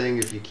worst thing,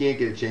 if you can't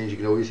get it changed, you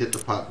can always hit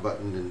the pot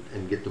button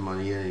and get the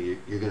money in, and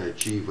you're going to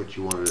achieve what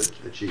you wanted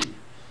to achieve.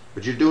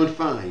 But you're doing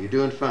fine. You're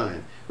doing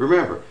fine.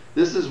 Remember,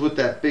 this is with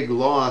that big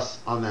loss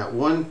on that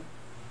one,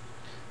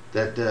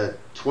 that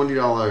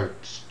 $20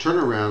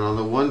 turnaround on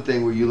the one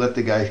thing where you let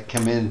the guy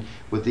come in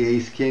with the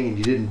ace king and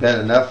you didn't bet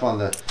enough on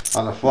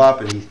the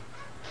flop, and he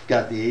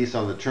got the ace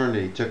on the turn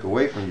that he took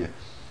away from you.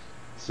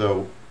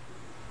 So,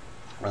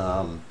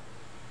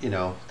 you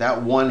know,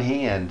 that one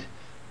hand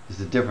is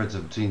the difference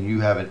between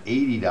you having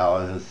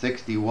 $80 and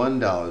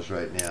 $61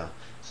 right now.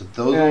 So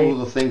those are all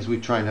the things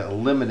we're trying to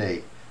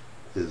eliminate,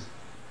 is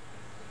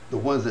the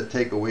ones that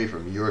take away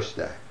from your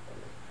stack.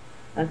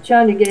 I'm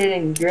trying to get it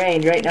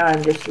ingrained. Right now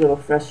I'm just a little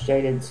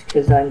frustrated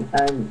because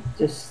I'm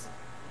just...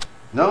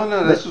 No,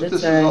 this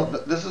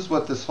is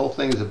what this whole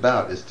thing is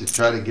about, is to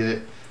try to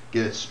get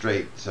it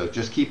straight. So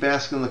just keep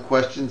asking the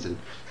questions, and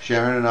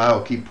Sharon and I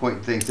will keep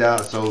pointing things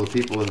out. So the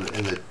people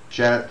in the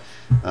chat,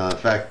 in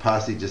fact,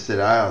 Posse just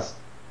said,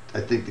 I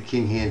think the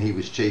king hand he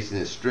was chasing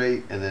is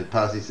straight, and then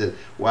Posse said,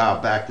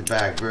 wow, back to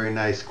back, very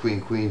nice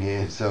queen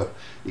hand. So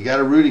you got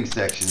a rooting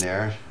section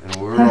there, and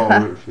we're all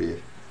rooting for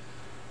you.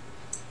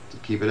 So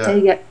keep it up.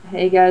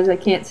 Hey guys, I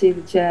can't see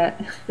the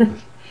chat.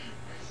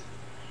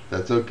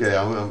 That's okay.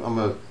 I'm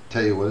gonna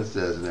tell you what it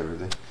says and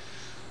everything.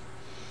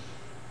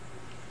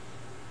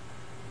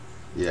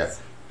 Yeah,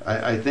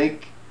 I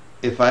think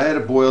if I had to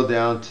boil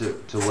down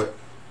to what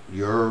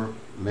your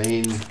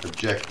main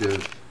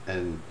objective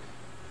and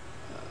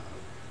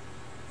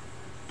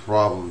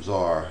problems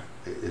are,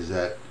 is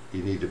that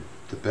you need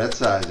to bet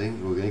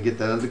sizing. We're going to get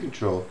that under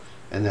control,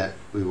 and that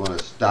we want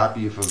to stop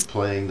you from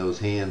playing those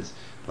hands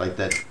like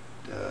that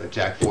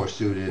Jack 4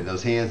 suited,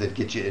 those hands that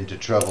get you into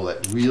trouble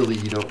that really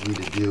you don't need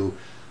to do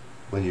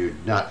when you're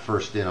not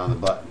first in on the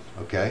button.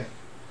 Okay.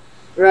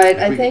 Right,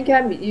 I think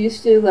I'm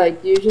used to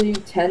like usually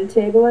 10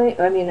 tabling.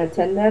 I mean a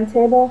 10-man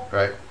table.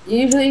 Right.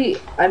 Usually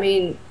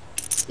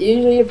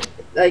if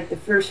like the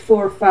first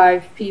 4 or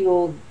 5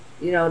 people,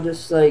 you know,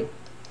 just like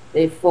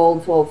they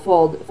fold.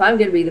 If I'm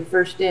gonna be the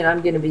first in,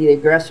 I'm gonna be the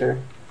aggressor.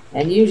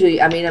 And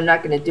usually, I mean, I'm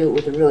not gonna do it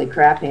with a really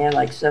crap hand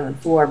like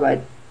 7-4, but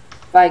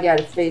if I got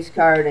a face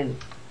card and,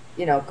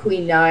 you know,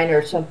 Queen 9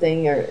 or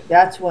something, or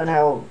that's when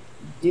I'll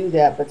do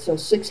that. But so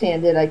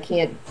 6-handed, I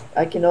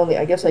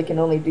guess I can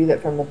only do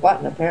that from the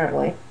button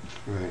apparently.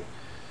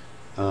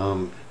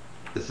 Right.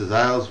 This is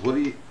Isles.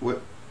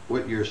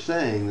 What you're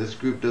saying? This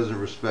group doesn't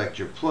respect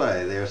your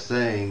play. They're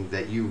saying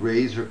that you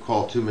raise or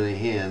call too many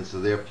hands, so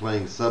they're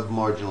playing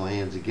sub-marginal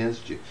hands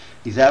against you.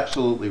 He's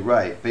absolutely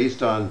right.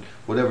 Based on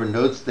whatever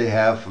notes they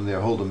have from their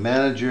hold'em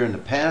manager in the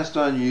past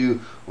on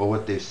you, or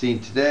what they've seen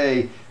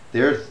today,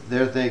 they're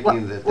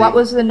thinking that. What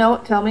was the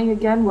note? Tell me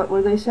again. What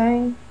were they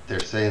saying? They're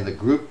saying the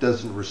group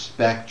doesn't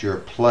respect your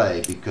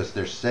play because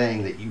they're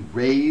saying that you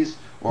raise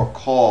or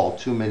call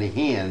too many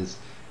hands,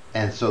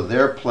 and so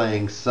they're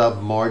playing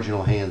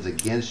sub-marginal hands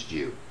against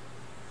you.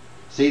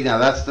 See, now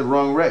that's the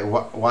wrong rate.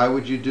 Why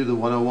would you do the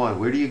 101?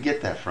 Where do you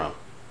get that from?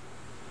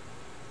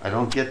 I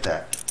don't get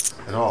that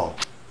at all.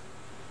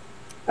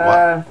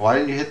 Why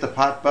didn't you hit the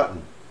pot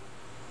button?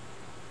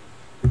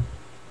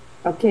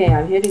 Okay,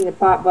 I'm hitting the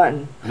pot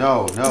button.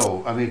 No,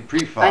 I mean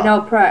pre-flop.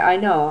 I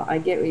know. I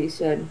get what you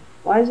said.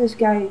 Why is this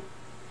guy?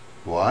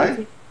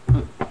 Why?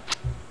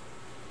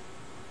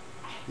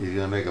 He's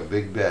gonna make a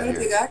big bet here.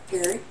 What have you got,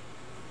 Gary?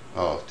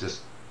 Oh,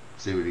 just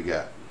see what he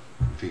got.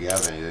 If you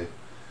have anything.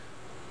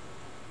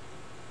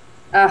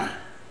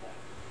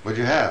 What'd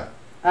you have?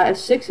 I have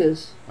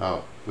 6s.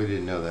 Oh, we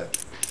didn't know that.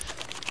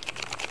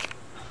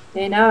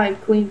 Okay, now I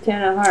have Queen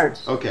 10 of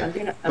hearts. Okay. I'm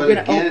gonna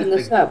open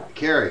this up.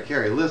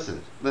 Carrie,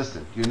 listen.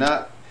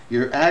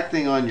 You're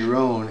acting on your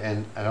own,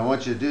 and I don't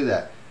want you to do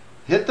that.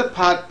 Hit the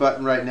pot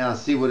button right now and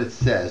see what it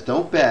says.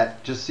 Don't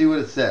bet, just see what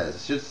it says.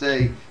 It should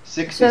say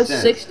 60 cents. It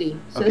says 60.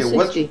 Okay,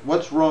 60.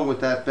 what's wrong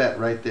with that bet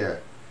right there?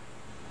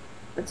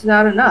 It's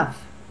not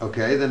enough.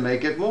 Okay, then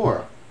make it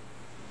more.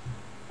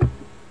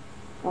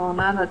 Well,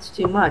 now that's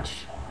too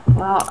much.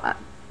 Well,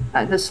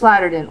 the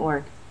slider didn't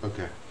work.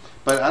 Okay.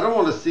 But I don't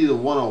want to see the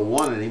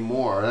 101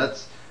 anymore.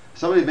 That's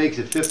somebody makes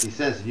it 50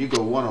 cents and you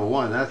go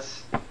 101.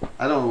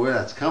 I don't know where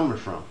that's coming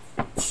from.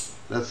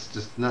 That's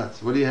just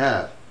nuts. What do you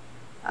have?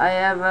 I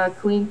have a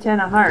Queen 10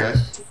 of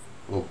hearts. Okay.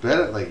 Well, bet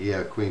it like you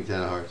have Queen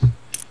 10 of hearts.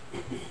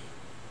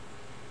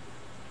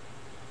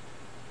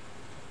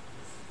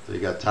 So you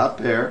got top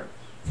pair,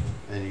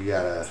 and you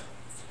got a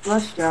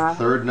flush draw,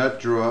 third nut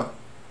draw,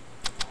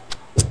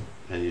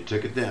 and you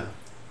took it down.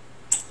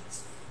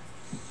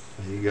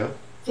 There you go.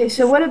 Okay,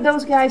 so what did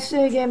those guys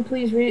say again?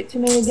 Please read it to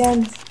me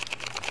again.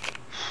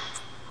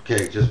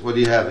 Okay, just what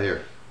do you have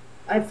here?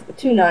 I have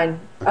 2-9.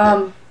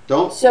 Okay.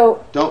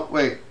 Don't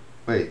wait.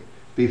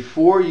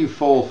 Before you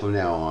fold from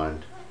now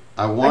on,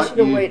 I want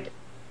you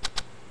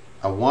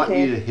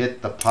to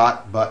hit the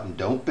pot button.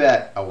 Don't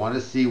bet. I want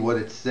to see what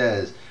it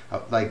says.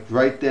 Like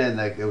right then,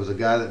 like there was a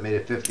guy that made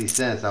it 50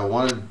 cents. I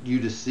wanted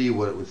you to see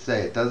what it would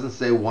say. It doesn't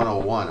say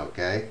 101,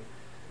 okay?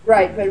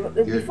 Right, but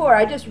before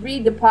I just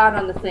read the pot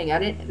on the thing. I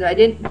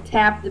didn't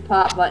tap the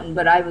pot button,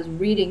 but I was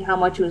reading how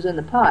much was in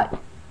the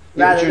pot.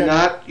 Yeah, but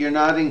you're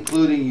not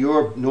including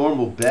your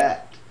normal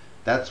bet.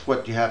 That's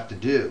what you have to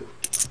do.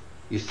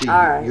 You see,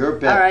 your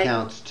bet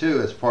counts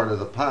too as part of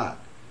the pot.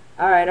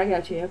 All right, I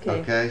got you. Okay.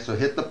 Okay, so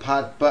hit the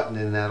pot button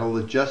and that'll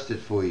adjust it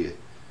for you.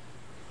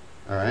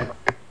 All right.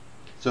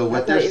 So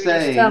what they're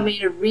saying. Tell me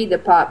to read the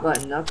pot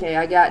button. Okay,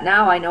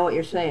 now I know what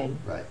you're saying.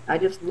 Right. I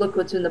just look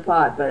what's in the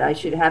pot, but I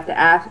should have to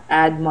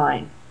add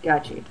mine.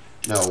 Got you.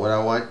 No, what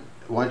I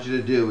want you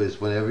to do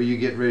is whenever you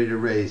get ready to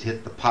raise,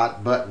 hit the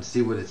pot button,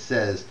 see what it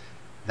says.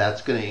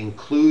 That's going to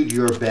include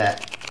your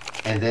bet,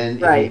 and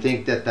then if you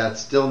think that that's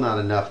still not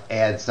enough,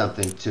 add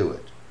something to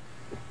it.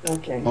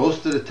 Okay.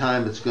 Most of the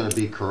time, it's going to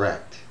be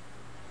correct.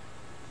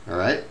 All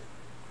right.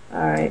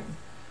 All right.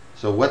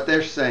 So what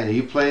they're saying, are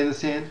you playing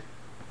this hand?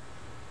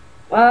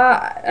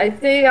 I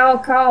think I'll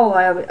call.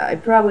 I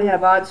probably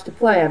have odds to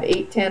play. I'm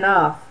 8-10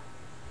 off.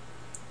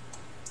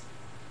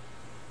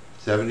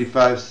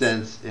 75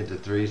 cents into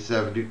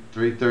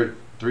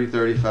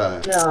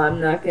 335. No, I'm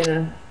not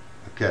gonna.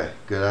 Okay,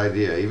 good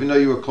idea. Even though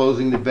you were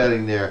closing the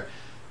betting there,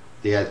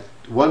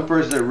 one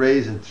person that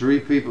raised and two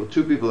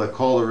people that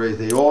called a raise,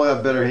 they all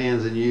have better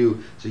hands than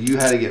you, so you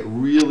had to get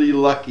really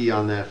lucky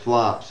on that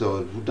flop, so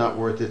it's not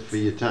worth it for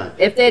your time.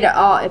 If they'd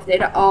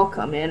all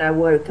come in, I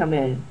would have come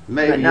in.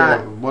 Maybe but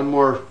not. one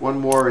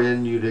more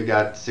in, you'd have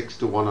got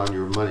 6-1 on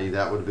your money.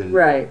 That would have been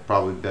Right.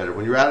 probably better.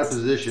 When you're out of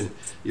position,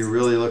 you're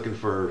really looking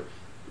for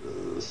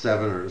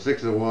 7 or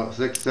 6-1,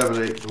 6,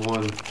 7,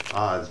 8-1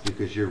 odds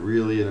because you're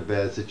really in a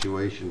bad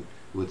situation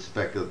with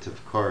speculative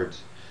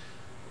cards.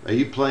 Are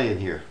you playing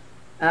here?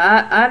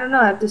 I don't know.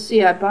 I have to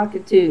see. I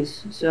pocket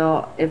twos,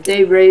 so if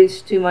they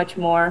raise too much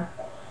more,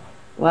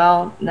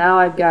 well, now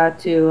I've got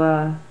to.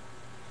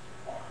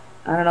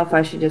 I don't know if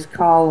I should just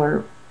call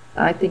or.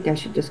 I think I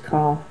should just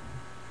call.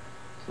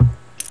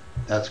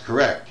 That's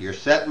correct. You're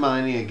set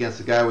mining against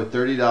a guy with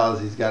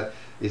 $30. He's got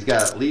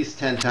at least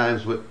 10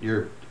 times what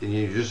you're, and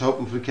you're just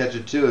hoping to catch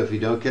a 2. If you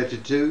don't catch a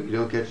 2, you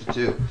don't catch a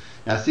 2.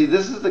 Now, see,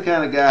 this is the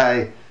kind of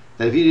guy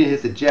that if he didn't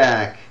hit the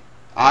jack,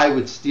 I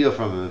would steal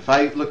from him. If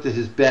I looked at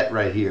his bet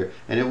right here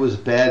and it was a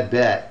bad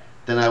bet,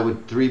 then I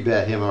would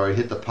 3-bet him, or I'd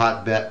hit the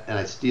pot bet and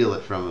I'd steal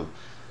it from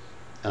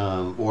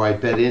him, or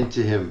I'd bet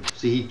into him.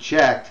 See, he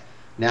checked.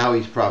 Now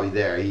he's probably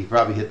there. He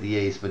probably hit the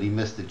ace, but he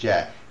missed the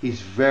jack. He's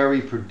very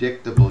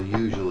predictable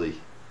usually.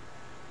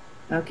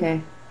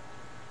 Okay.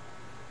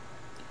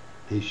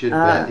 He should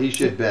bet. He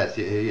should bet.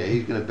 Yeah,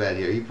 he's going to bet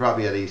here. He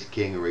probably had ace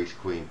king or ace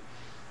queen.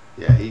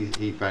 Yeah,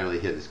 he finally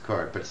hit his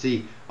card. But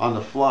see, on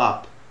the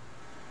flop,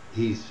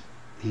 he's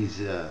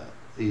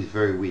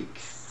very weak.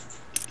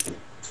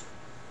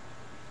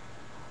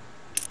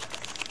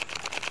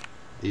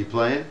 Are you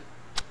playing?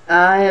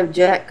 I have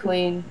jack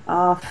queen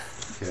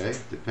off. Okay,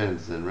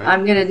 depends then, right?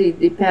 I'm gonna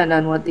depend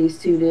on what these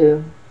two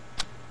do.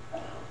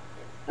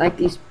 Like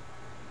these.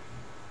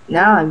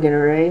 Now I'm gonna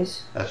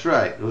raise. That's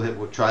right.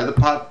 We'll try the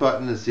pot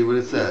button and see what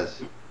it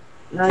says.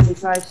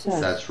 95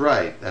 cents. That's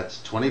right.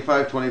 That's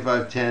 25,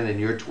 25, 10, and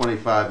your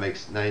 25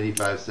 makes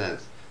 95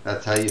 cents.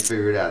 That's how you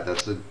figure it out.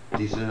 That's a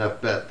decent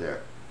enough bet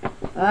there.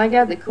 I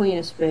got the queen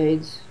of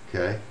spades.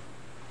 Okay.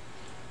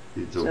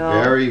 It's a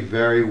very,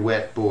 very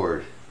wet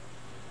board.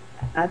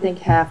 I think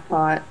half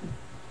pot.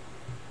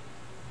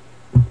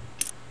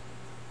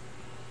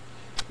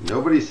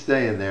 Nobody's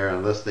staying there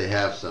unless they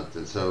have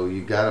something, so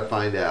you got to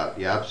find out.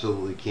 You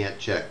absolutely can't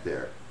check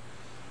there.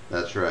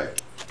 That's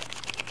right.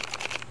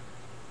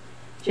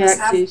 Is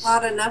half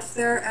pot enough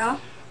there,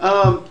 Al?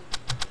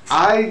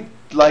 I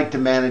like to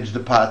manage the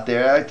pot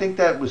there. I think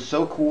that was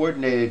so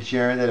coordinated,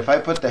 Sharon, that if I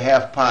put the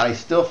half pot, I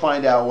still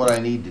find out what I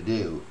need to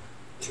do.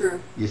 True.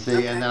 You see,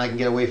 okay. And then I can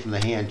get away from the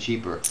hand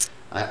cheaper.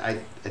 I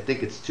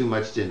think it's too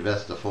much to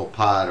invest a full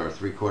pot or a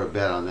 3/4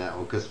 bet on that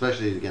one, because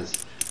especially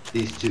against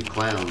these two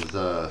clowns,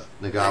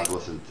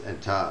 Nagopoulos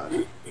and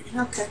Todd.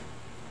 Okay.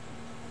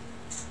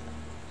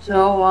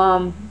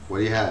 So what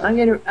do you have?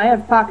 I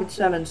have pocket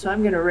 7, so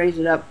I'm gonna raise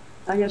it up.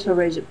 I guess I'll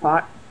raise it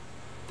pot.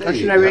 Or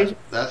should I raise it?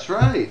 That's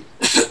right.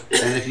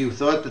 And if you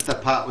thought that the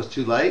pot was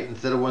too light,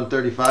 instead of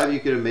 135, you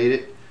could have made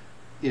it,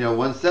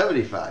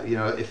 175.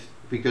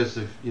 Because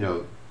of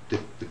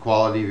the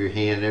quality of your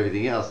hand and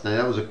everything else. Now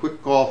that was a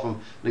quick call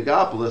from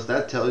Nagopoulos.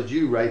 That tells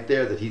you right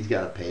there that he's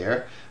got a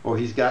pair or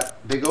he's got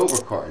big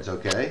overcards.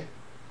 Okay,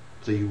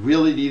 so you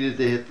really needed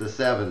to hit the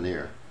 7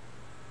 there,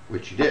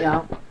 which you did.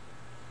 Yeah.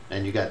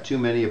 And you got too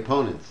many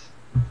opponents.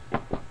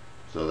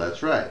 So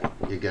that's right.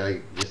 You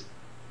gotta just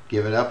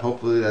give it up.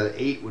 Hopefully that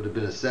 8 would have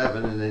been a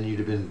 7, and then you'd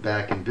have been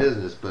back in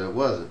business. But it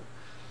wasn't.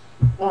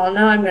 Well,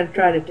 now I'm gonna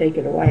try to take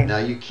it away. Now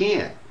you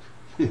can't.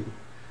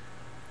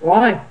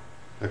 Why?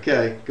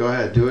 Okay, go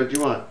ahead. Do what you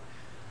want.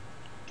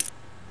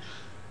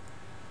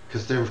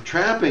 Because they're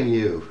trapping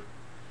you.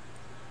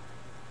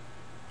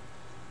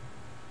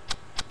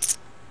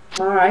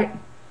 All right.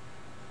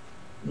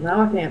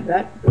 Now I can't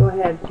bet. Go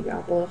ahead,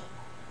 Nagopoulos.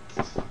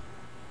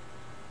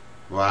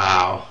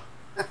 Wow.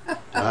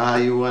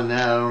 You won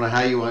that. I don't know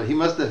how you won. He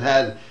must have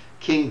had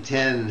King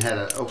 10 and had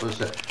an open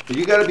set. But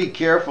you got to be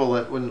careful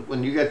that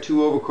when you got 2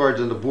 overcards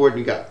on the board and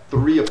you got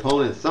 3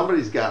 opponents,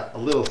 somebody's got a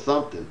little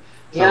something.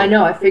 Yeah, I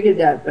know. I figured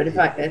that, but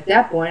at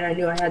that point, I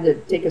knew I had to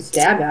take a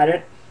stab at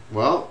it.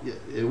 Well,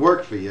 it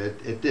worked for you.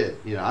 It did.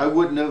 I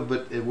wouldn't have,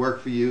 but it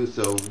worked for you.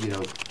 So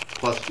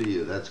plus for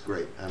you. That's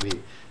great. I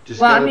mean, just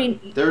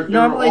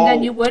normally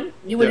then you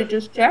would have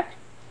just checked.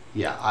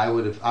 Yeah, I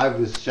would have. I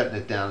was shutting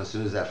it down as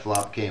soon as that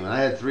flop came, and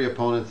I had 3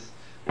 opponents,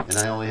 and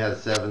I only had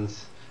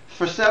 7s.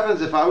 For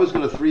 7s, if I was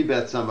going to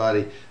 3-bet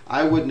somebody,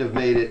 I wouldn't have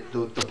made it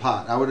the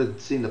pot. I would have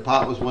seen the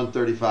pot was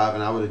 135,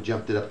 and I would have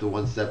jumped it up to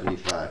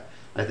 175.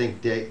 I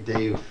think Dave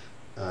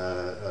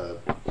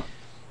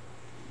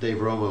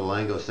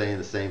Romo-Lango saying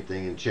the same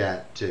thing in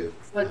chat too.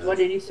 What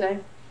did he say?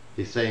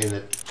 He's saying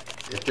that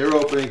if they're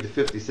opening to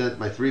 50 cents,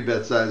 my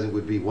 3-bet sizing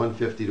would be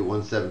 150 to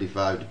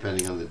 175,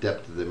 depending on the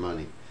depth of their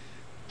money.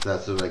 So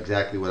that's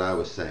exactly what I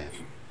was saying.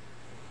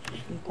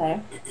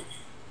 Okay.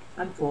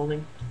 I'm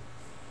folding.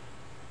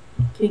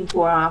 King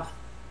 4 off.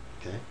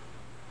 Okay.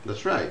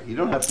 That's right. You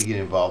don't have to get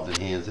involved in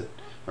hands that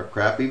are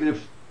crap. Even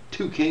if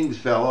 2 kings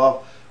fell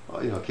off,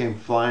 came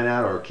flying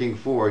out, or King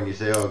 4, and you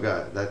say, "Oh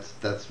God,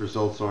 that's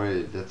results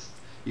oriented."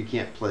 You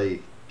can't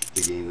play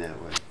the game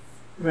that way.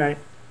 Right.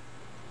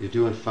 You're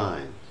doing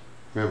fine.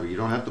 Remember, you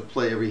don't have to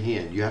play every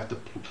hand. You have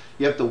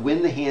to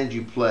win the hand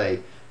you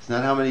play. It's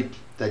not how many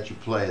that you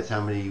play, it's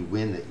how many you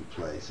win that you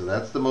play. So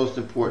that's the most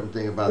important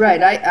thing about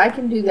Right, I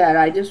can do that.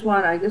 I just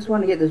want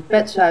to get this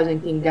bet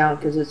sizing thing down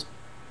because it's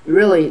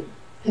really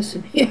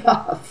pissing me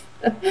off.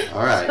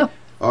 All right.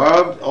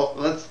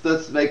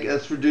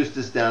 Let's reduce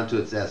this down to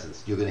its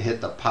essence. You're going to hit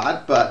the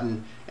pot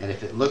button, and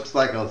if it looks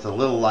like it's a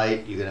little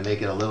light, you're going to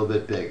make it a little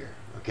bit bigger.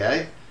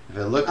 Okay? If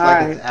it looks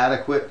like it's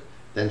adequate,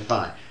 then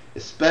fine.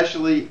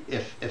 Especially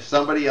if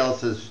somebody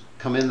else has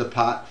come in the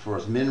pot for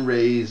a min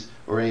raise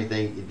or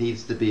anything, it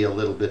needs to be a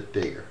little bit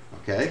bigger.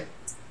 Okay?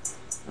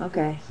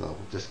 Okay. So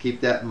just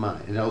keep that in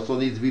mind. And it also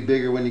needs to be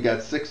bigger when you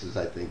got sixes,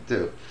 I think,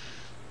 too.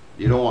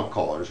 You don't want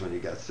callers when you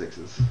got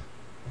sixes.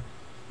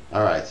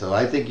 All right, so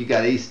I think you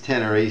got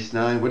ace-10 or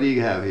ace-9. What do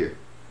you have here?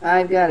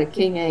 I've got a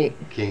king-8.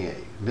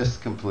 King-8.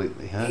 Missed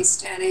completely, huh?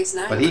 Ace-10,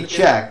 ace-9. But he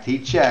checked. He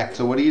checked.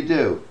 So what do you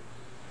do?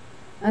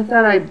 I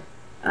thought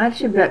I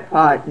should bet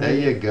pot.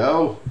 Maybe. There you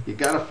go. You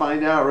got to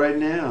find out right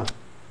now.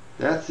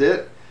 That's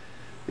it.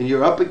 And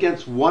you're up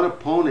against one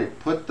opponent.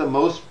 Put the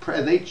most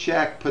they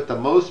check. Put the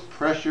most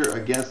pressure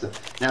against them.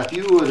 Now, if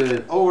you would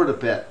have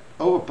overbet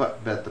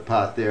the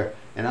pot there,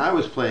 and I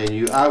was playing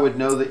you, I would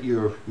know that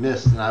you're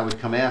missed, and I would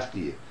come after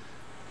you.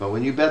 But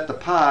when you bet the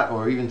pot,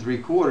 or even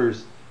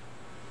 3/4,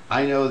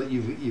 I know that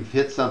you've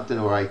hit something,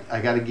 or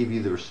I got to give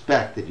you the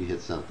respect that you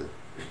hit something.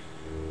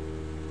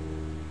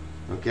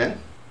 Okay?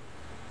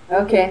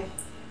 Okay.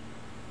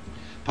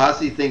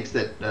 Posse thinks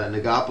that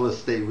Nagopoulos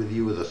stayed with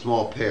you with a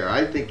small pair.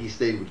 I think he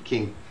stayed with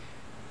king,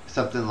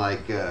 something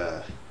like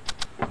a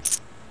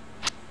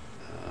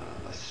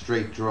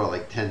straight draw,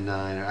 like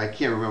 10-9. I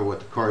can't remember what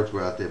the cards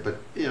were out there, but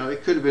you know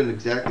it could have been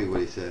exactly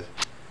what he said.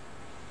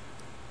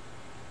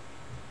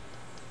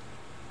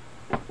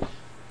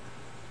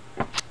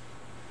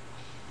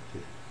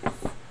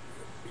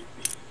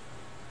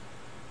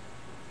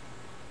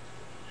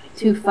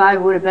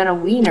 $2-5 would have been a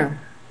wiener.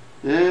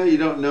 Yeah, you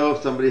don't know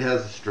if somebody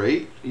has a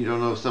straight. You don't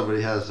know if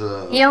somebody has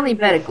a. He only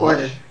bet a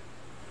quarter.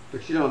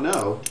 But you don't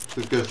know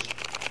because you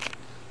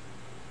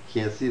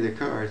can't see the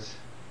cards.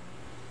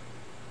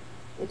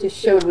 It just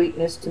showed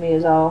weakness to me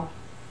is all.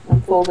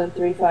 I'm folding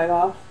 3-5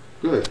 off.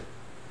 Good.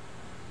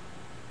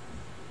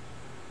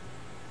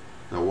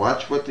 Now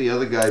watch what the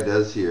other guy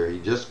does here. He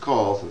just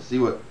calls and see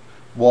what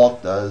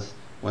Walt does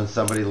when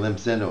somebody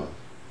limps into him.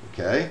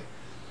 Okay?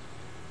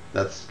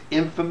 That's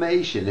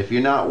information. If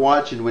you're not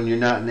watching when you're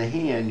not in the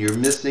hand, you're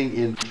missing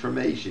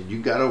information.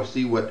 You got to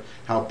see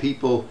how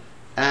people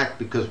act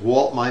because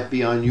Walt might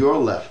be on your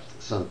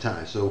left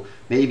sometimes. So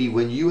maybe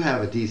when you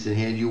have a decent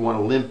hand, you want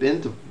to limp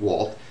into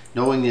Walt,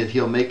 knowing that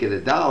he'll make it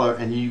 $1,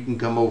 and you can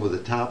come over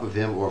the top of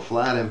him or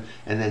flat him,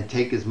 and then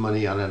take his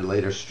money on a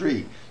later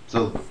street.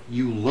 So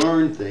you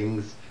learn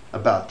things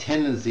about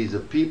tendencies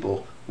of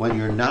people when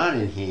you're not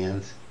in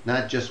hands,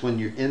 not just when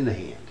you're in the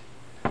hand.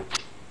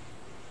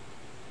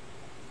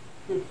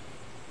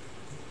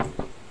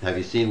 Have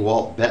you seen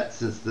Walt bet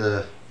since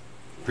the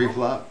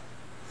pre-flop?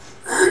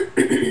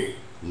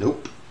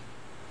 Nope.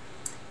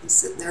 He's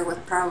sitting there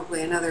with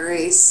probably another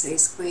ace,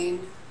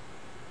 ace-queen.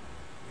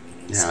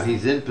 Now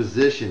he's in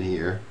position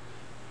here.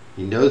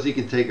 He knows he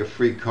can take a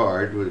free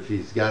card, but if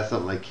he's got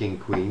something like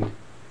king-queen,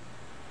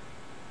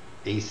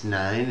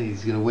 ace-9,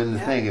 he's going to win the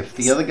thing. If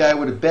the other guy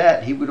would have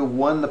bet, he would have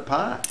won the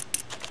pot.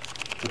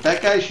 But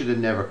that guy should have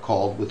never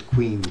called with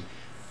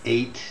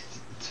queen-8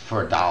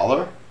 for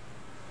 $1.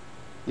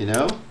 You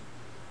know?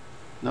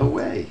 No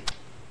way.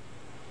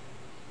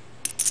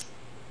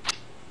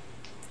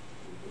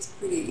 It's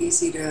pretty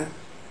easy to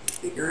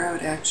figure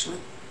out, actually.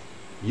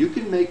 You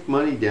can make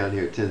money down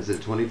here at 10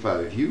 cent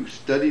 25. If you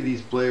study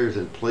these players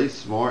and play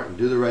smart and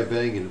do the right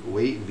betting and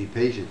wait and be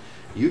patient,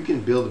 you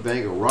can build a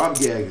bank.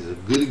 Robgag is a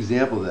good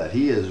example of that.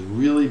 He has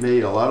really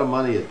made a lot of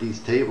money at these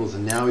tables,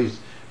 and now he's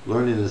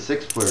learning the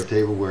 6-player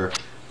table where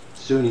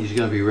soon he's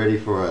going to be ready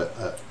for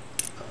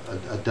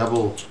a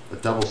double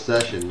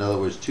session. In other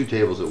words, 2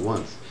 tables at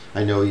once.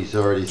 I know he's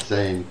already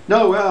saying,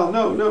 no, Al,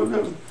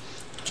 no.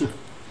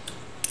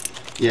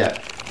 Yeah,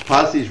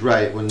 Posse's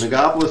right. When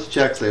Nagopoulos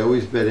checks, I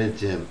always bet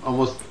into him.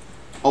 Almost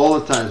all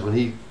the times when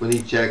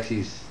he checks,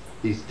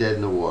 he's dead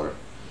in the water.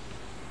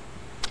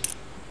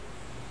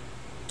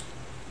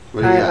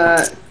 What do you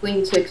got?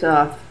 Queen 6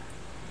 off.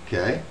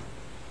 Okay.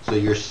 So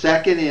you're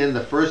second in.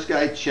 The first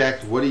guy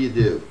checked. What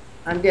do?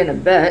 I'm gonna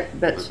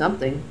bet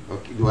something.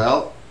 Okay.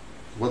 Well,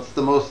 what's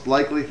the most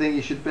likely thing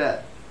you should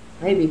bet?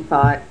 Maybe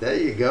pot. There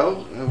you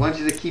go. I want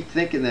you to keep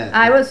thinking that.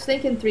 I was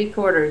thinking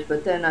 3/4,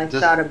 but then I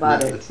thought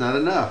about it. It's not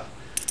enough.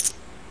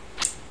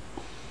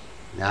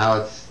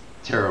 Now it's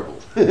terrible.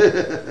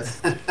 I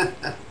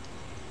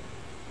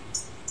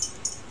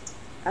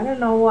don't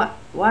know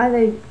why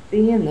they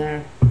be in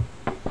there.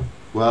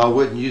 Well,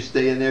 wouldn't you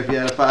stay in there if you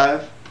had a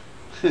 5?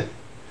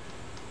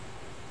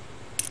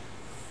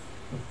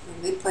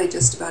 They play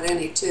just about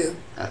any, too.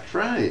 That's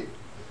right.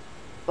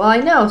 Well, I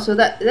know. So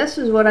this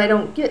is what I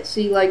don't get.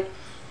 See, like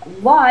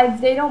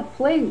live, they don't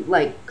play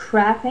like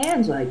crap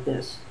hands like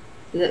this.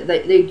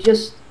 They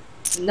just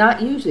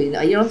Not usually.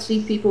 You don't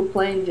see people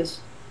playing just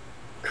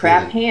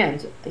crap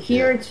hands.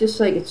 Here Yeah. it's just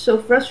like it's so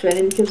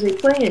frustrating because they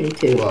play any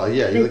two. Well,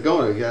 yeah, you're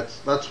going.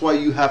 That's why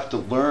you have to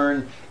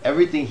learn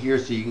everything here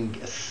so you can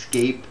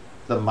escape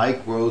the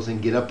micros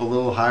and get up a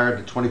little higher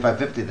to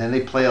 25-50. Then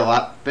they play a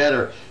lot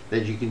better.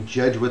 That you can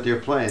judge what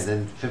they're playing.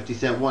 Then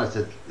 50-cent one.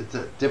 It's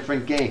a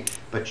different game,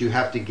 but you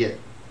have to get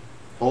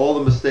all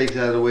the mistakes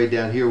out of the way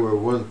down here where it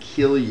won't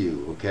kill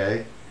you.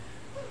 Okay.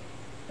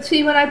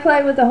 See, when I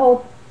play with the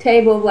whole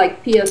table of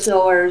like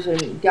PSOers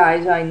and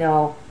guys I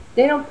know,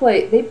 they don't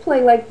play. They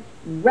play like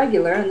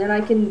regular, and then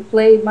I can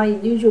play my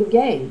usual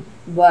game.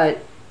 But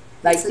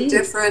like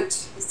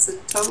it's a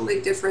totally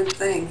different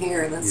thing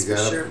here. That's for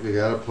sure. You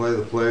gotta play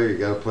the player. You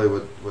gotta play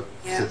what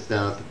Yeah. sits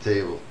down at the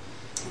table.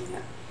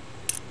 Yeah.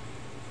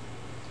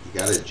 You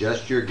gotta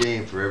adjust your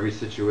game for every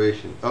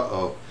situation.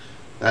 Uh-oh.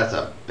 That's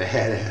a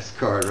badass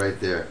card right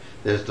there.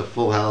 There's the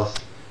full house,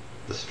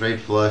 the straight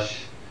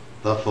flush,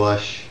 the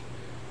flush.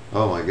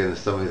 Oh my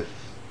goodness,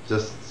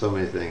 just so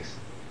many things.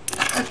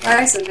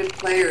 Guys are good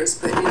players,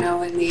 but you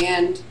know, in the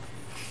end,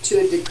 to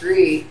a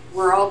degree,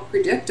 we're all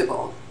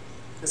predictable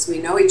because we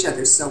know each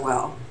other so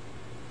well.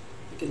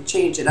 We can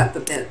change it up a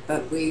bit,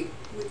 but we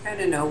kind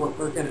of know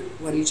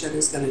what each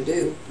other's gonna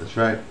do. That's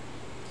right.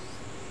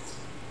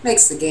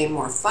 Makes the game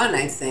more fun,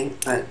 I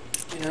think, but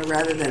you know,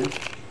 rather than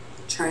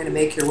trying to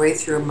make your way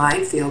through a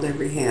minefield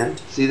every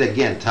hand. See,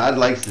 again, Todd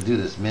likes to do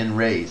this min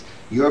raise.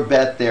 Your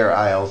bet there,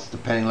 Isles,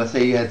 depending, let's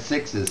say you had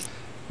sixes,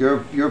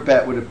 your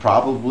bet would have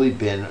probably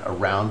been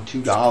around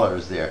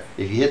 $2 there.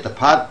 If you hit the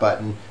pot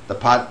button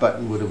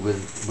would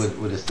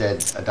have said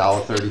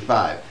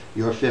 $1.35.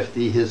 Your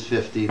 50, his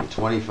 50, the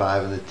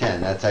 25, and the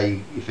 10. That's how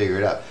you figure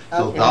it out.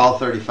 So Okay.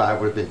 $1.35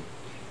 would have been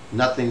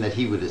nothing that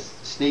he would have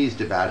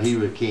sneezed about. He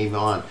would have came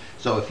on.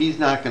 So if he's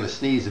not going to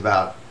sneeze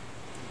about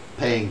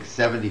paying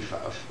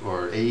 75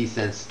 or 80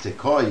 cents to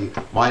call you,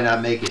 why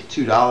not make it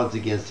 $2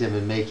 against him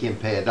and make him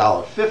pay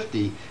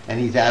 $1.50, and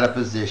he's out of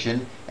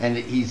position and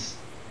he's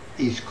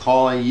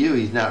calling you,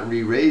 he's not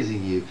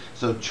re-raising you,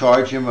 so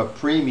charge him a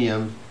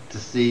premium to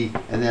see,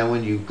 and then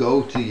when you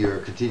go to your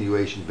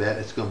continuation bet,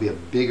 it's going to be a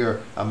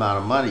bigger amount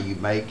of money. You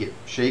might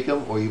shake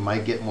him, or you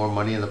might get more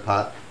money in the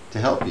pot to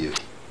help you.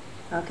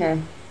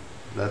 Okay.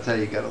 That's how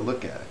you got to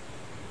look at it.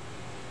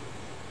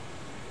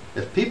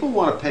 If people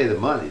want to pay the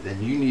money,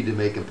 then you need to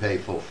make them pay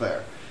full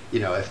fare.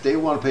 You know, if they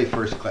want to pay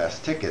first class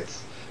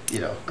tickets, you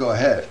know, go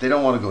ahead. If they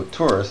don't want to go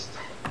tourist,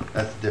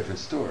 that's a different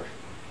story.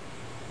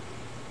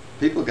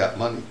 People got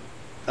money.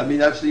 I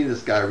mean, I've seen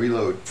this guy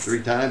reload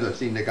 3 times. I've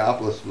seen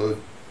Nicopolis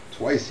load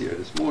twice here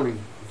this morning,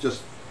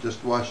 just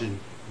watching,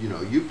 you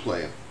know, you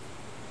play him.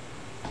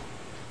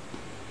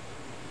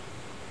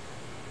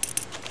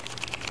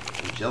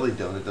 And Jelly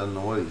Donut doesn't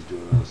know what he's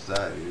doing on the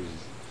side.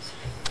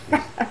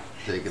 He's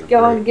taking a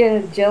Go and break.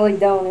 get a jelly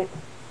donut.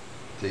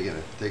 Taking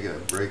a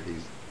break.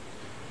 He's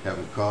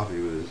having coffee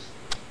with his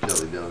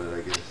jelly donut,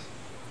 I guess.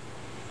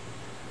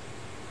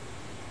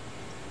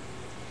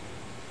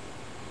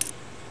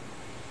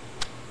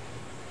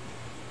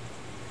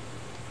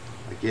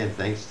 Again,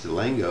 thanks to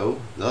Lango,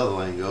 the other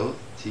Lango,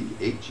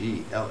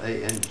 THELANGO.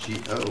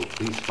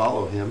 Please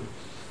follow him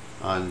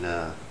on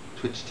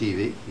Twitch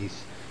TV.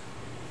 He's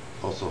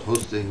also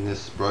hosting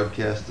this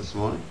broadcast this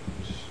morning.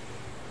 Just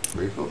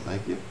grateful,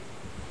 thank you.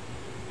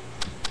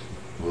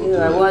 We'll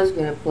I was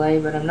going to play,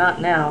 but I'm not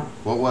now.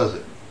 What was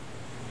it?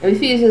 If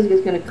he was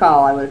going to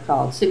call, I would have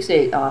called.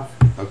 6-8 off.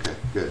 Okay,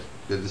 good.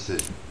 Good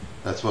decision.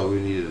 That's what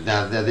we needed.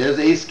 Now there's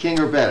ace king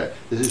or better.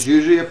 This is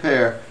usually a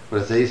pair,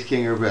 but it's ace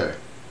king or better.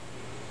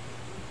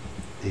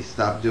 He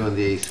stopped doing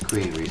the ace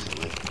queen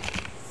recently.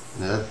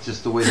 Now, that's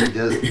just the way he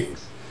does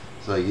things.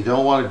 So you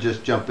don't want to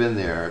just jump in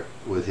there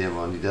with him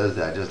when he does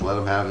that. Just let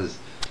him have his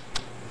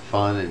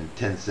fun and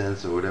 10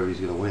 cents or whatever he's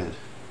going to win.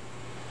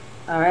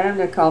 Alright, I'm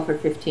going to call for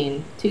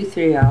 15.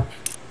 2-3 off.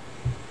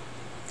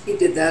 He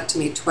did that to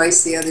me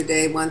twice the other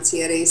day. Once he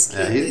had ace king.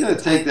 Yeah, he's going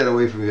to take that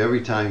away from you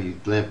every time you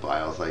limp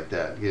Isles like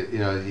that. You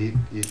know, you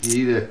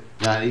either,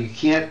 now you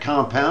can't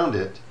compound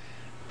it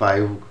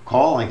by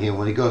calling him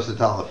when he goes to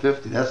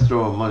 $1.50. That's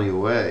throwing money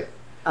away.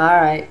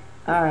 Alright.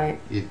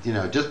 You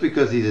know, just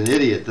because he's an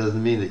idiot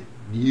doesn't mean that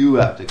you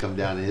have to come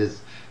down to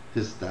his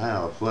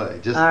style of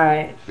play. Just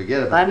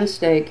forget about it. My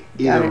mistake.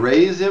 Either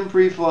raise him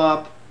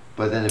pre-flop,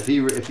 but then if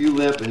you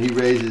limp and he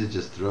raises,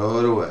 just throw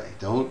it away.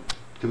 Don't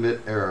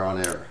commit error on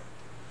error.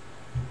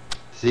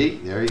 See,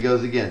 there he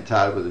goes again,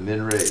 Todd with a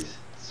min raise.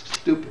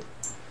 Stupid.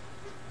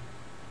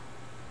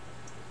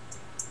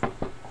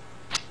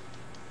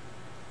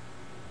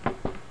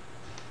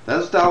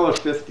 Those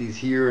 $1.50s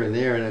here and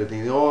there and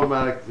everything, they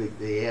automatically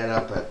they add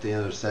up at the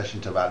end of the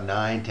session to about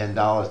 $9,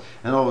 $10,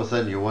 and all of a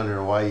sudden you're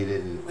wondering why you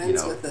didn't, you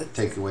know,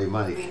 take away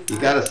money. You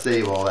got to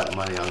save all that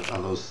money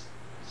on those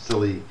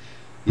silly.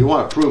 You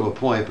want to prove a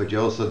point, but you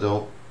also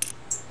don't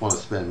want to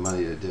spend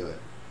money to do it.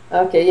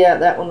 Okay, yeah,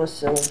 that one was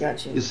silly.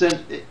 Got you.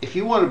 If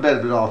you want to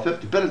bet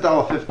 $1.50, bet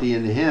 $1.50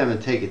 into him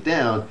and take it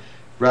down,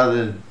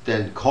 rather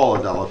than call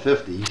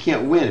 $1.50. You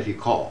can't win if you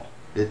call.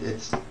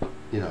 It's,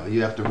 you know,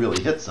 you have to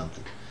really hit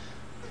something.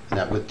 And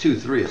that with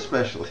 2-3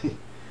 especially.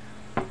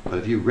 But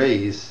if you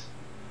raise,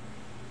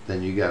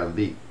 then you got him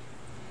beat.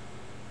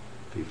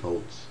 If he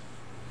folds.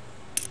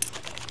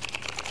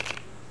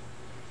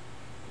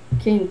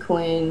 King,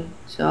 queen.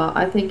 So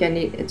I think I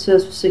need, it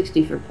says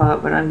 60 for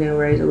pot, but I'm going to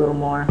raise a little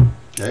more.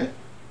 Okay.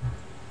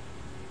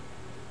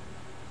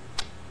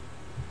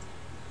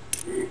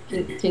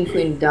 King,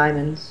 queen,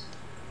 diamonds.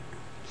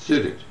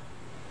 Suited.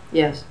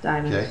 Yes,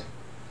 diamonds. Okay.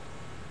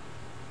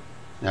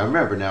 Now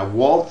remember, now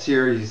Walt's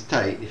here, he's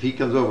tight. If he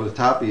comes over the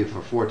top of you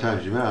for 4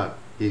 times your amount,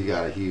 he's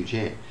got a huge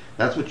hand.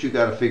 That's what you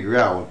got to figure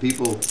out when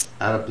people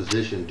out of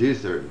position do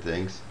certain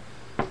things.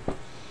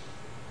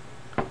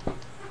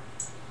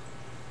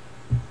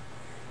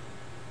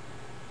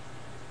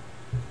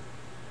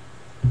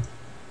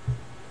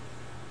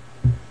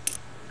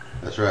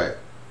 That's right.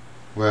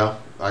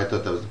 Well, I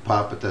thought that was the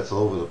pot, but that's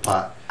over the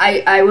pot.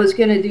 I was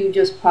going to do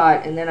just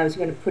pot, and then I was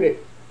going to put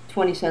it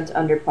 20 cents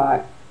under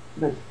pot,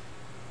 but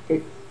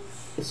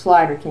the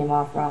slider came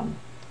off wrong.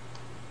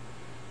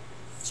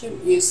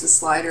 Shouldn't use the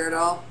slider at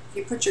all. If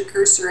you put your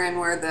cursor in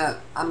where the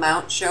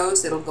amount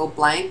shows, it'll go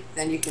blank,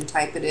 then you can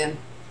type it in.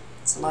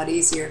 It's a lot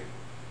easier.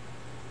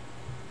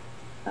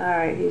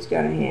 Alright, he's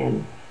got a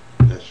hand.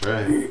 That's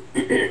right.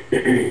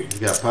 He's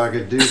got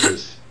pocket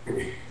deuces.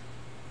 I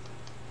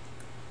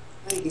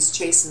think he's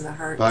chasing the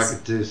hearts.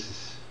 Pocket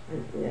deuces.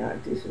 Yeah,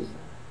 deuces.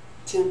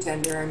 Tune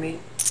tender, I mean.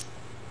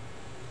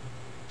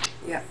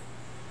 Yep.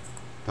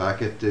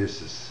 Pocket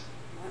deuces.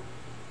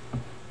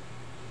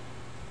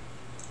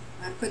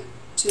 I put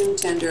tune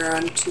tender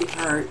on 2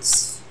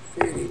 hearts.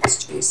 Figured he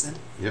was chasing.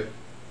 Yep.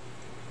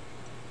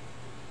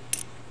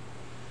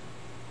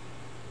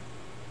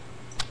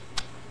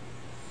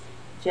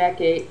 Jack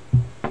 8.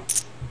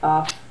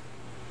 Off.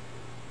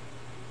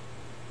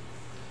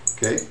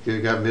 Okay,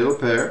 you got middle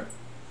pair,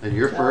 and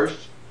you're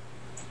first.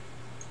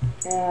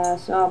 Yeah,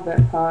 so I'll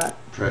bet pot.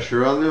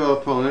 Pressure on the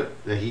opponent.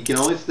 He can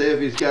only stay if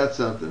he's got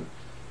something.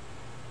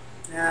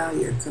 Now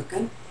you're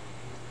cooking.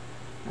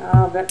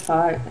 I'll bet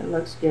pot. It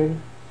looks good.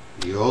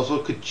 You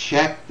also could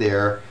check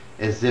there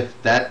as if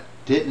that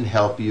didn't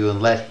help you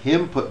and let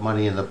him put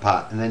money in the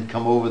pot and then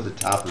come over the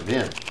top of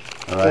him.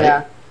 All right?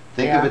 Yeah.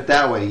 Think of it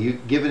that way. You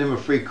giving him a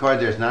free card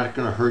there is not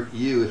going to hurt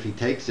you. If he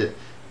takes it,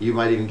 you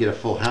might even get a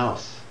full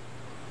house.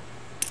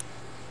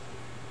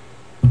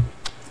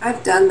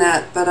 I've done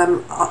that, but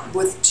I'm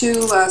with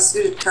 2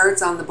 suited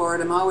cards on the board.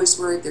 I'm always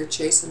worried they're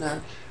chasing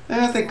a.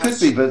 Yeah, they could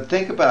be, but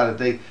think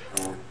about it.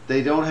 Yeah.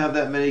 They don't have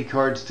that many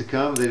cards to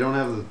come. They don't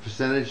have the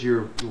percentage.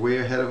 You're way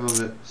ahead of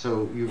them,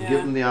 so you give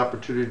them the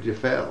opportunity to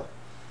fail.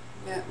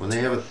 Yeah. When they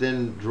have a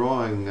thin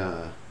drawing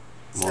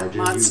margin.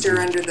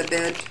 Monster under the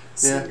bed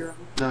syndrome.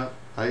 No,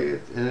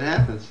 and it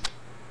happens.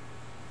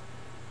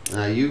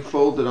 Now you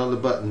folded on the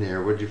button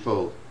there. What'd you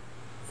fold?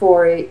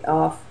 4-8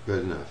 off.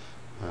 Good enough.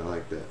 I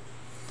like that.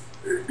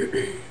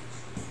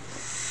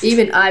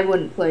 Even I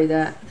wouldn't play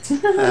that.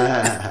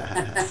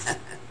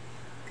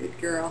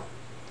 Good girl.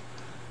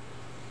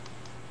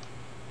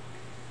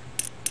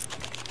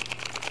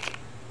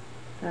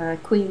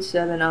 Queen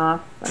 7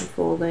 off. I'm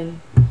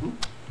folding.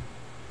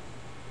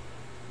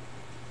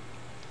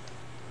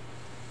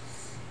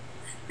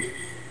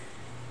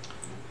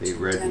 Hey,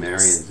 Red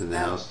Marion's in the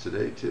house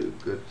today too.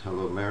 Good.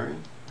 Hello,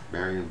 Marion.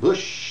 Marion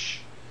Bush.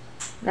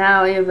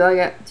 Now I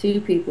got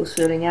 2 people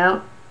sitting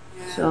out.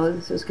 Yeah. So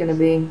this is going to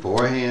be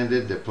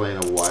 4-handed. They're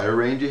playing a wider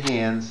range of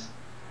hands,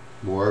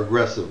 more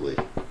aggressively.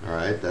 All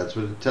right, that's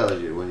what it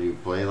tells you. When you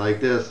play like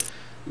this,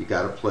 you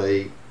got to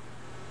play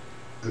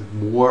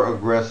more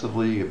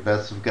aggressively. Your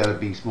bets have got to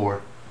be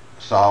more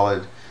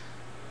solid.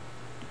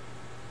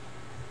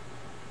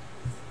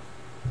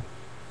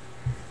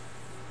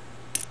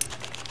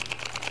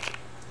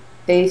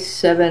 Ace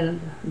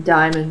 7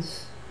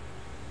 diamonds.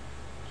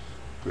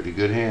 Pretty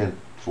good hand,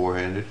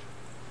 4-handed.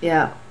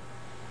 Yeah.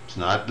 It's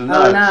not the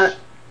nuts. Not,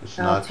 it's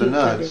not the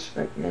nuts.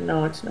 But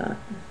no, it's not.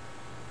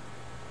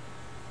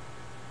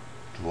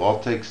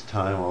 Walt takes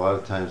time. A lot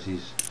of times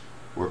he's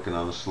working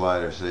on the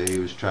slider, so he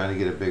was trying to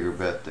get a bigger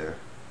bet there.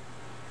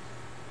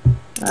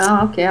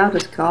 Oh, okay, I'll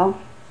just call.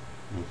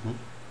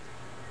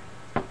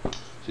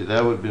 See,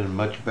 that would have been a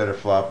much better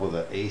flop with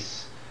an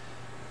ace.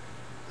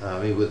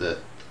 I mean, with a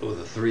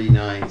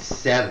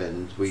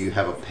 3-9-7, where you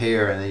have a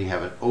pair and then you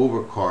have an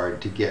overcard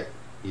to get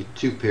your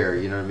 2 pair.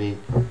 You know what I mean?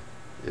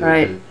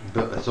 Right.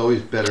 But it's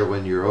always better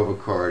when you're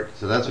overcard.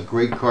 So that's a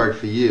great card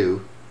for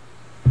you.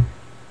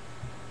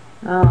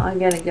 Oh, I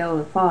gotta go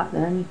with pot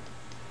then.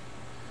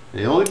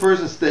 The only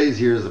person that stays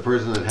here is the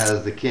person that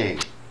has the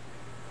king.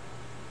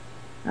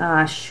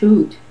 Ah,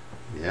 shoot.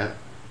 Yeah.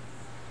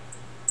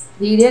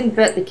 He didn't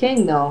bet the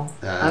king though.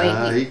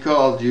 I mean, He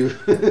called you.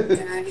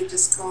 Yeah, he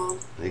just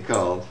called. He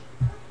called.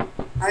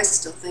 I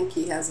still think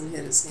he hasn't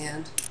hit his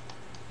hand.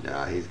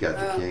 Nah, he's got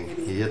the king.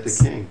 maybe He he hit the is.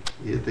 king.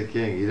 He hit the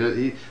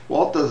king.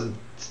 Walt doesn't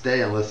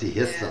stay unless he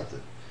hits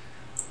something.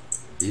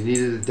 You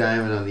needed a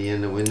diamond on the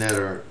end to win that,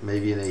 or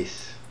maybe an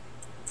ace.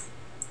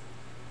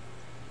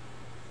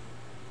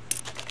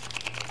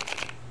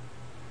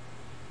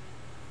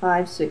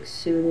 five, 6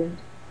 suited.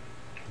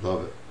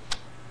 Love it.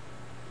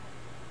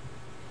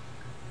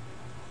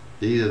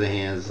 These are the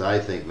hands I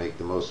think make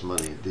the most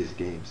money at these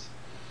games.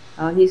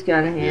 Oh, he's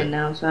got a hand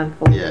now, so I'm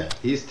folding. Yeah,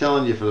 he's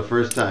telling you for the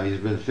first time. He's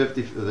been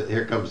 50.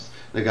 Here comes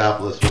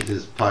Nagopoulos with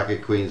his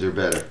pocket queens or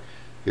better.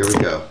 Here we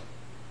go.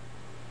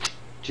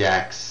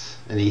 Jacks,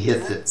 and he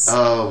hits it.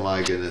 Oh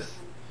my goodness.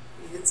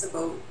 He hits a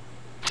boat.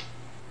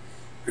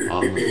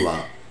 On the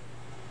flop.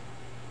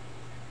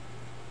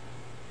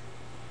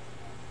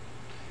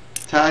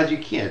 Todd, you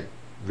can't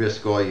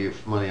risk all your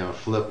money on a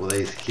flip with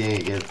ace king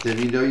against him.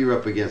 You know you're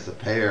up against a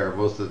pair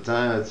most of the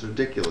time. It's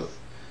ridiculous.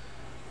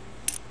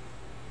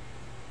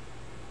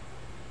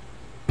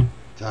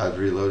 Todd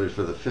reloaded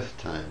for the 5th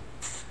time.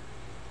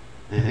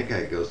 Man, that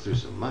guy goes through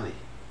some money.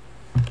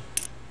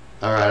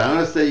 All right, I'm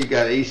going to say you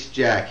got ace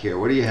jack here.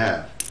 What do you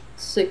have?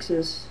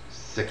 6s.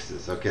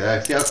 6s.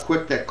 Okay, see how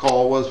quick that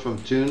call was from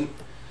Toon?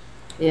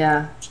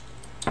 Yeah.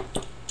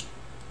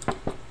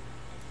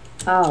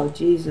 Oh,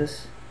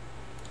 Jesus.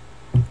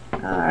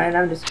 Alright,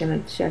 I'm just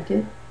going to check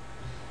it.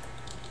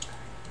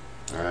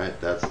 All right,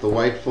 that's the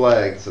white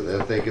flag, so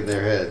they're thinking they're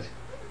ahead.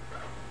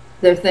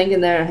 They're thinking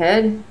they're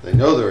ahead? They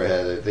know they're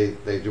ahead.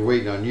 They're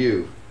waiting on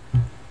you.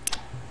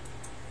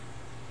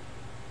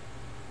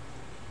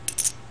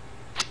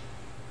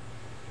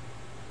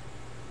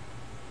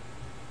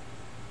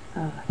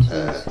 Oh, jeez.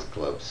 That's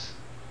close.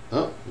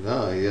 Oh,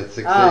 no, he had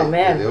 6-8. Oh,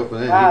 man. The open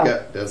end. Wow.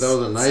 That was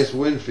a nice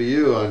win for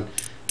you. On,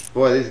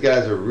 boy, these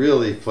guys are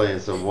really playing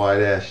some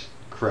wide ass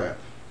crap.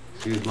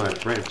 Excuse my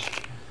French.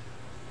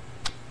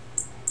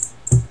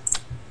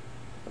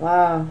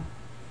 Wow.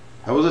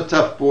 That was a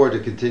tough board to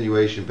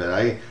continuation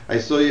bet. I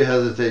saw your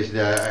hesitation.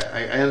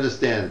 I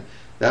understand.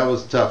 That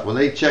was tough. When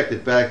they checked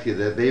it back to you,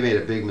 that they made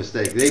a big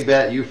mistake. They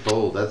bet, you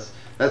fold.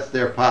 That's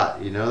their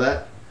pot. You know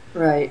that?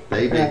 Right.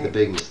 They made right. the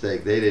big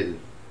mistake. They didn't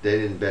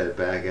bet it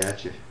back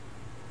at you.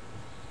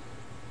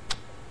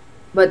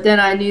 But then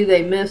I knew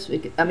they missed.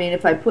 I mean,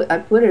 if I put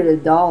it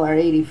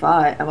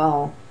 $1.85.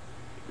 Well,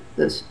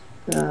 this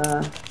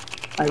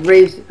I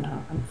raised.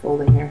 Oh, I'm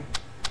folding here.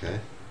 Okay.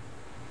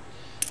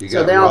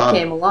 So they all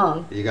came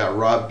along. You got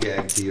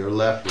Robgag to your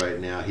left right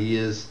now. He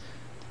is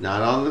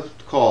not on the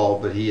call,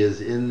 but he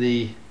is in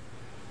the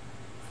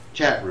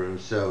chat room,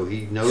 so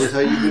he knows how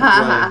you've been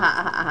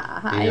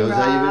playing. He knows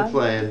how you've been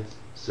playing.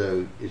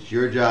 So it's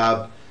your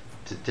job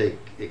to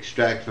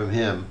extract from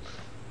him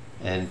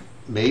and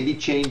maybe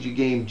change your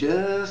game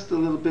just a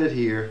little bit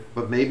here,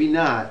 but maybe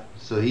not.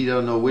 So he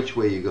don't know which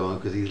way you're going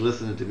because he's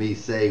listening to me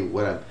say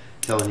what I'm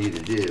telling you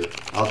to do.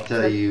 I'll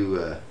tell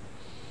you.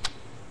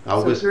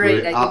 I'll whisper.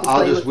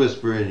 I'll just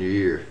whisper in your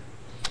ear.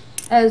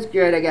 That's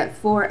good. I got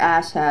 4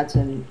 ass hats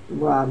and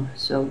Rob,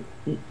 so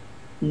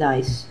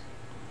nice.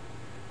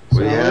 What so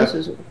do you have? This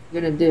is what I'm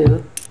gonna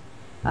do.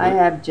 I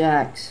have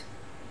jacks.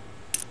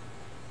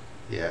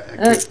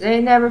 Yeah.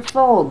 They never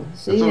fold.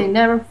 See, they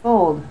never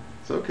fold.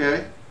 It's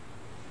okay.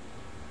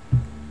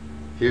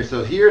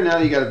 Here now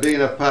you got a big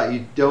enough pot.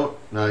 You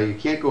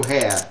can't go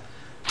half.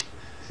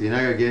 So you're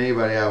not gonna get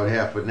anybody out with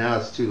half. But now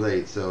it's too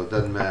late, so it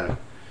doesn't matter.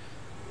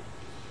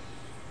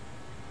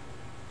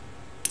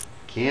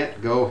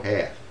 Can't go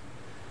half.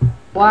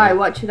 Why?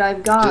 What should I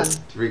have gone?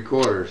 Just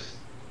 3/4.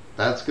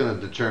 That's going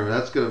to determine.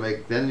 That's going to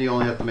make. Then you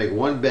only have to make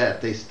one bet.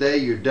 If they stay,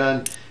 you're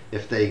done.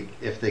 If they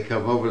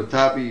come over the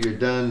top of you, you're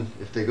done.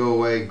 If they go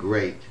away,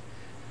 great.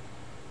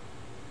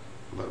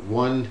 But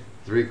 1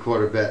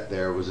 3/4 bet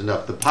there was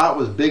enough. The pot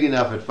was big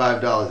enough at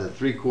 $5. That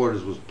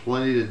 3/4 was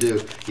plenty to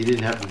do. You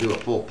didn't have to do a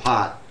full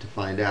pot to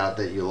find out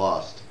that you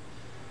lost.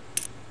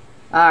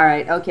 All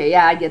right. Okay.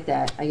 Yeah, I get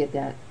that. I get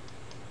that.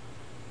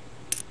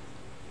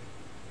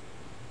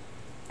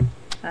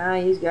 Ah,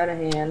 he's got a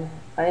hand.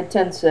 I had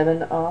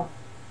 10-7 off.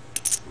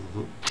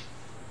 Mm-hmm.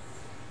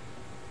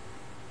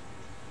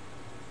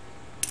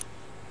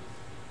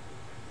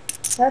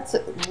 That's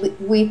a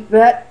weak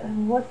bet.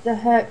 What the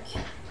heck?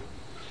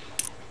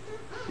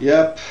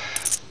 Yep.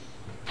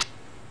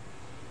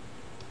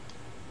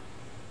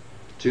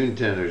 Tune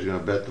Tender's going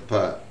to bet the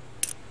pot.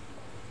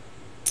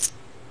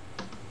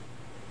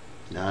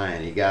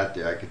 9. He got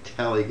there. I could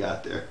tell he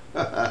got there.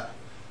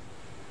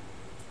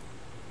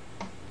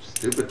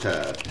 Stupid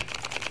Todd.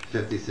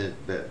 50-cent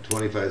bet,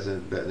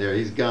 25-cent bet. There,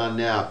 he's gone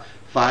now.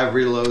 5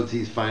 reloads.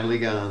 He's finally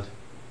gone.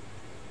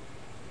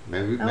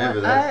 Maybe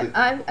that's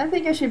I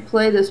think I should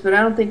play this, but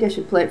I don't think I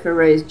should play it for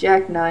raise.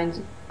 Jack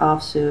 9's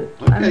offsuit.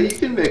 Okay, you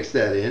can mix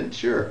that in,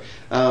 sure.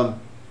 But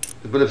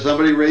if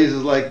somebody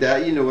raises like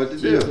that, you know what to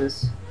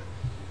Jesus.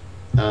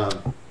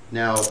 do.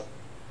 Now,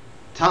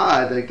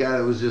 Todd, that guy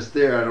that was just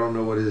there, I don't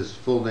know what his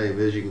full name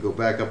is. You can go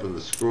back up in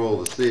the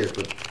scroll to see it,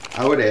 but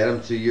I would add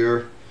him to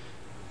your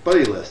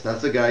buddy list.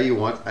 That's the guy you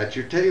want at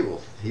your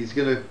table. He's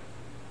going to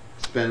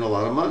spend a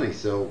lot of money,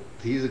 so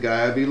he's the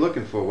guy I'd be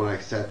looking for when I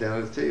sat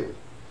down at the table.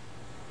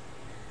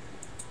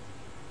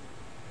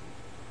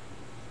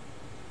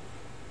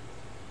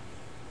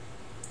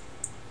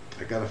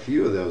 I got a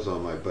few of those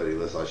on my buddy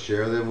list. I'll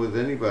share them with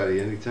anybody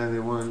anytime they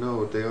want to know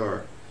what they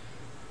are.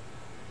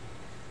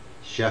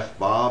 Chef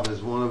Bob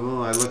is one of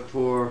them I look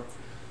for.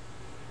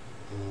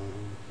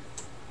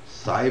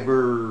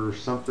 Cyber or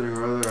something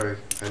or other,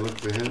 I look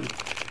for him.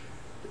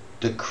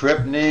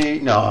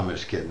 Decryptney. No, I'm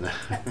just kidding.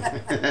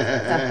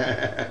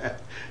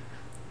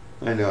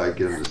 I know I'd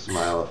get him to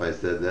smile if I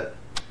said that.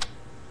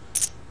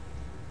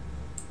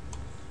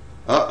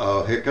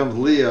 Uh-oh, here comes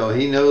Leo.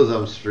 He knows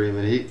I'm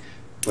streaming.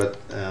 But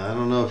I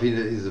don't know if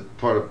he's a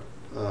part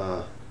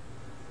of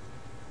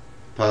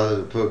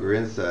Positive Poker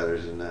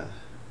Insiders or not.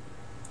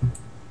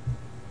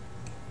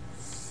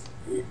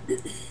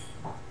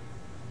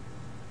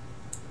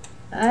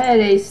 I had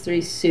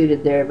ace-3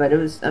 suited there, but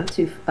I'm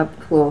too up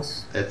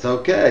close. It's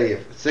okay.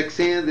 If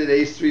six-handed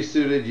ace-3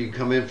 suited, you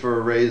come in for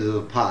a raise of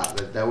the pot.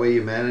 That way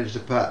you manage the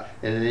pot.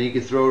 And then you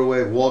can throw it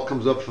away. Walt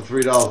comes up for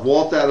 $3.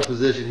 Walt's out of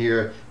position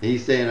here. And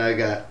he's saying, I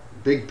got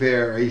big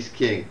pair,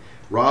 ace-king.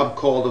 Rob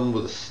called him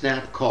with a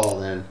snap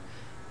call then.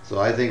 So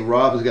I think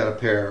Rob has got a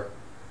pair,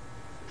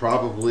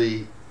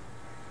 probably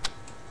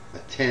a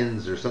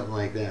tens or something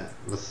like that.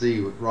 Let's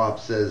see what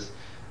Rob says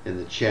in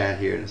the chat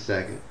here in a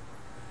second.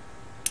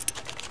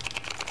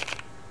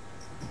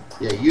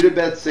 Yeah, you'd have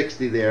bet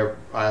 60 there,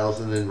 Isles,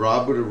 and then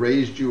Rob would have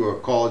raised you or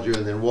called you,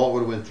 and then Walt would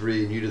have went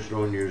 3, and you'd have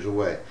thrown yours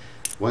away.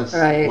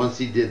 Once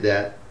he did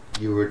that,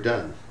 you were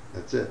done.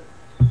 That's it.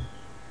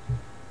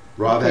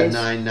 Rob had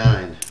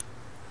 9-9.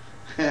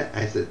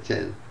 I said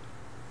 10.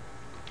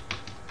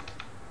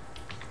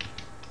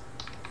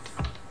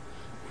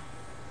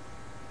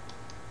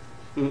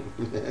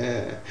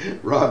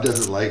 Rob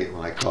doesn't like it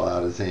when I call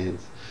out his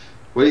hands.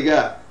 What do you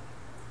got?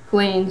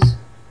 Queens.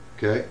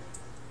 Okay.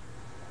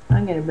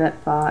 I'm gonna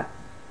bet pot.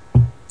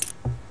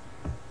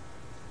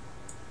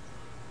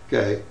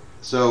 Okay,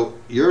 so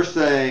you're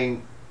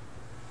saying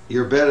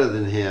you're better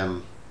than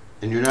him,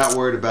 and you're not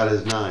worried about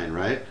his 9,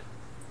 right?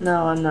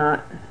 No, I'm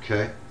not.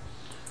 Okay.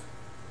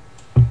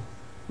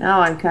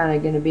 Now I'm kind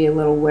of gonna be a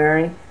little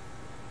wary.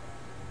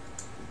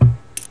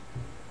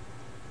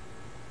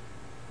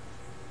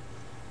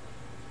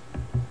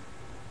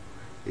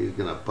 He's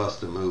gonna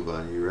bust a move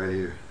on you right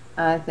here.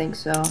 I think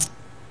so.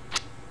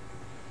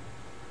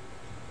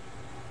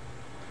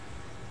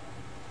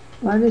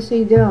 What is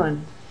he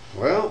doing?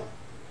 Well,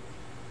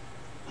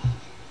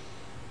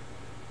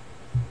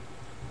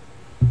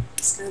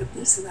 He's got a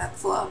piece of that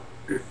flop.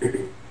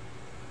 that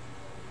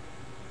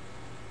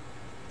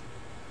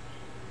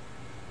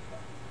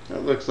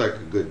looks like a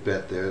good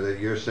bet there. That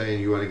you're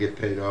saying you want to get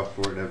paid off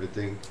for it and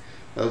everything.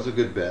 That was a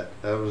good bet.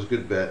 That was a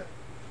good bet.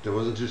 It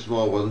wasn't too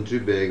small, it wasn't too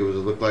big. It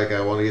looked like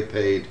I want to get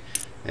paid.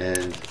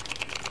 And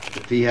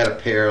if he had a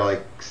pair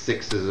like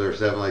 6s or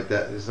 7 like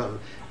that, something,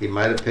 he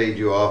might have paid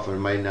you off or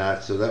might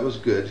not. So that was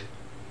good.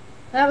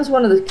 That was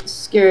one of the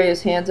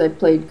scariest hands I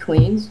played,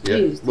 queens. Yeah.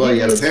 Jeez, Well,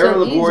 you had a pair so on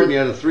the board and easy.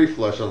 you had a 3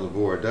 flush on the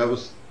board. That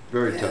was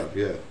very tough,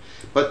 yeah.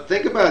 But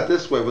think about it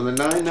this way: when the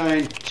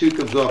 9-9-2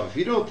 comes off, if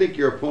you don't think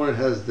your opponent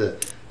has the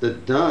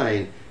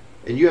 9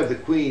 and you have the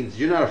queens,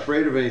 you're not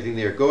afraid of anything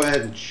there. Go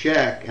ahead and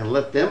check and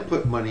let them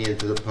put money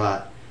into the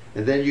pot,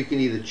 and then you can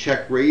either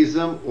check raise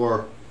them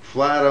or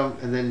flat them,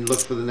 and then look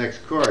for the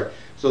next card.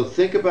 So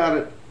think about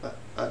it,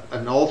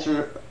 an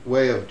alternate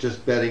way of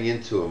just betting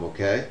into them,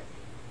 okay?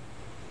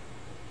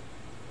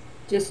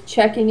 Just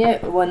checking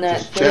it when that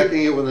Just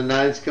checking it when the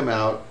 9s come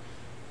out.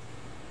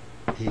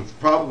 He's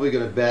probably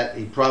going to bet.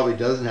 He probably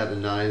doesn't have the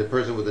 9. The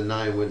person with the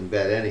 9 wouldn't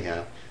bet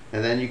anyhow.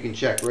 And then you can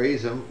check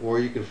raise them, or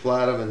you can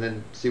flat them and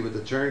then see what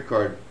the turn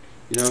card.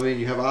 You know what I mean?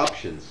 You have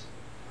options.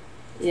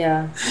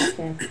 Yeah.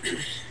 Okay.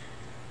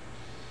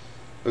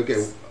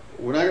 Okay,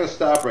 we're not going to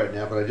stop right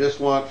now, but I just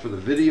want, for the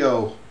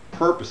video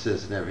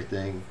purposes and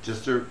everything,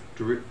 just to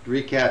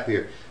recap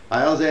here.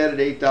 Isles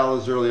added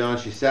 $8 early on.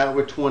 She sat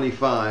with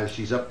 25.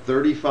 She's up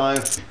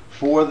 35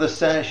 for the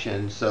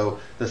session. So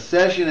the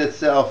session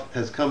itself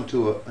has come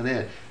to an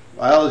end.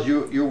 Isles,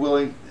 you're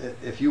willing,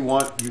 if you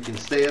want, you can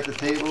stay at the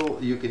table.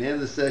 You can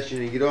end the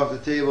session and get off the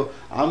table.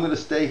 I'm going to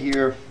stay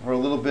here for a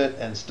little bit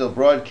and still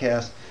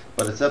broadcast,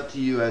 but it's up to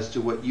you as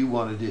to what you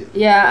want to do.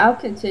 Yeah, I'll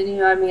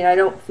continue. I mean, I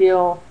don't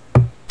feel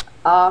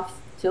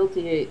off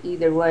tilty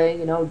either way,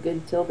 you know,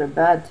 good tilt or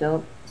bad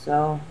tilt.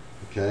 So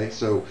Okay,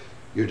 so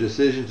your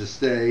decision to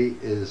stay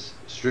is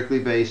strictly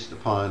based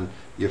upon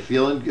you're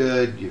feeling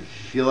good, you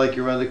feel like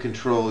you're under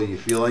control, you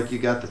feel like you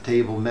got the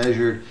table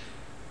measured.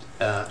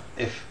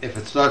 If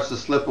it starts to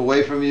slip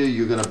away from you,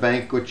 you're going to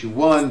bank what you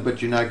won,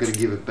 but you're not going to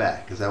give it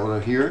back. Is that what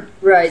I'm hearing?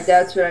 right,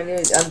 that's what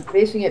I'm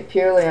basing it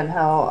purely on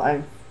how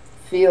I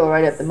feel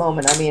right at the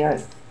moment. I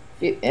mean,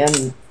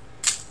 and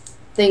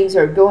things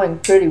are going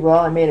pretty well.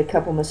 I made a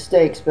couple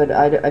mistakes, but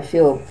I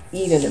feel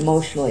even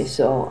emotionally,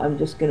 so I'm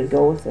just going to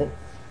go with it.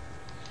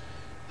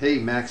 Hey,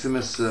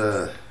 Maximus,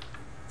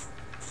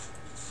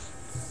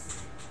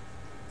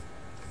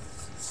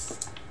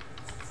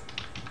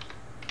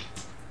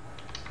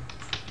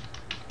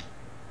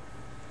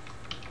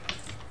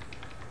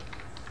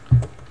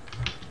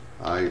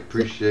 I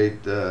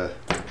appreciate the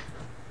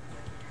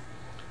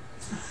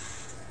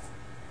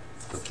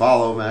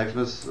follow,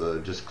 Maximus.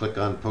 Just click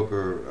on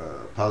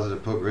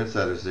Positive Poker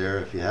Insiders there.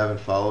 If you haven't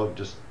followed,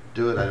 just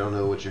do it. I don't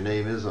know what your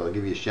name is. I'll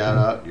give you a shout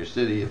out, your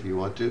city if you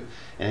want to.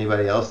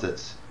 Anybody else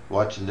that's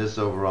watching this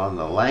over on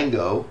the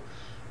Lango,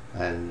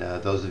 and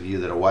those of you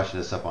that are watching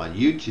this up on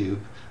YouTube,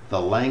 the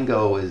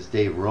Lango is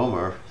Dave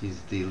Romer. He's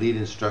the lead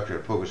instructor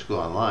at Poker School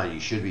Online. You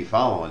should be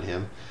following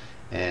him,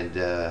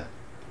 and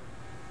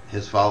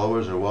his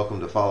followers are welcome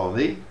to follow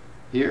me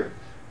here.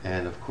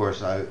 And of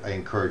course, I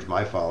encourage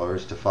my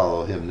followers to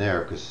follow him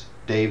there, because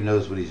Dave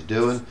knows what he's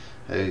doing.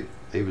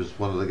 He was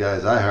one of the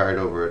guys I hired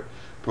over at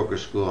Poker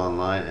School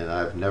Online, and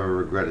I've never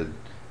regretted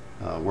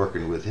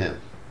working with him.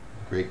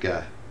 Great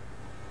guy.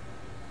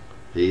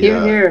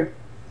 Here.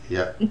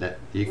 Yeah,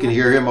 you can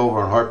hear him over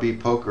on Heartbeat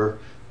Poker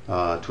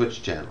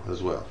Twitch channel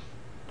as well.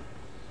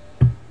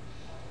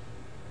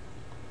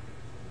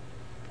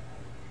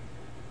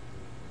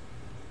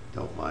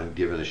 Don't mind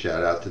giving a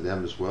shout out to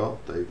them as well.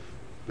 They've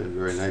been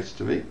very nice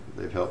to me.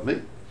 They've helped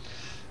me.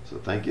 So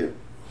thank you.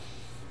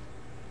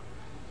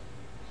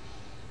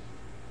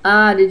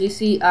 Did you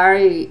see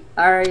Ari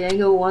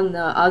Engel won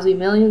the Aussie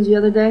Millions the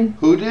other day?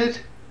 Who did?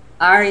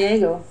 Ari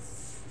Engel.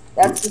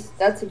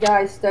 That's a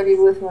guy I studied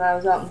with when I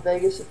was out in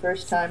Vegas the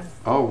first time.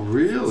 Oh,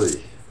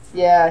 really?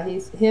 Yeah,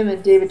 he's him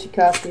and David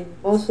Tchaikovsky,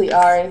 mostly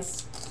Ari.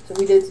 So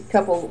we did a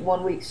couple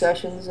 1-week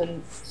sessions,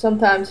 and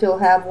sometimes he'll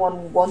have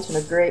one once in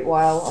a great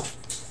while,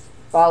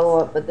 follow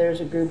up. But there's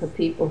a group of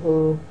people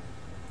who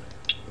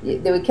we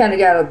kind of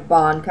got a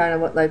bond, kind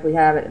of like we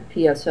have at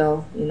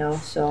PSO, you know.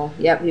 So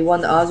yep, he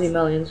won the Aussie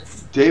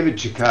Millions. David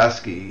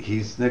Tchaikovsky.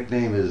 His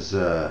nickname is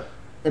the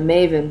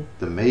Maven.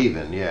 The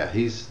Maven. Yeah,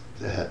 he's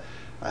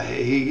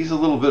a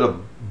little bit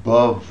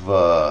above.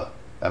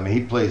 I mean,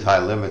 he plays high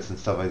limits and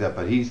stuff like that,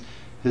 but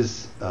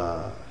his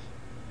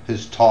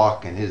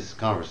talk and his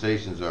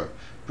conversations are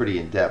pretty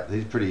in depth.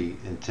 He's a pretty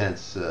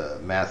intense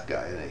math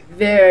guy, isn't he?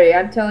 Very.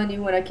 I'm telling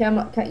you, when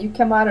you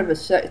come out of a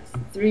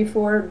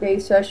 3-4 day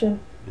session,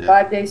 Yeah.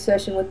 5-day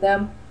session with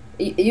them,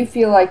 you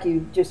feel like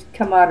you just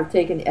come out of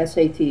taking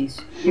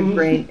SATs.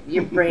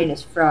 Your brain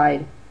is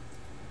fried.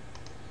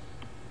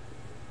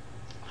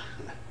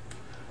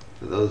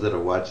 For those that are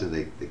watching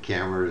the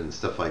camera and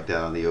stuff like that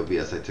on the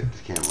OBS, I took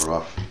the camera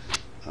off.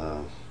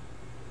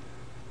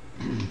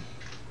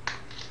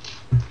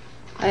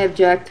 I have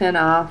Jack 10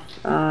 off.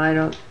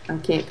 I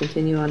can't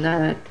continue on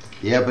that.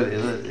 Yeah, but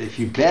if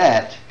you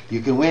bet, you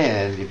can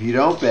win. If you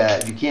don't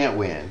bet, you can't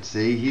win.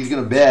 See, he's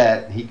going to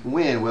bet, he can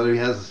win, whether he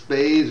has the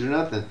spades or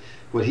nothing.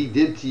 What he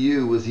did to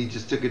you was he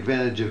just took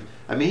advantage of,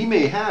 I mean, he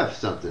may have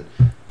something,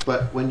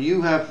 but when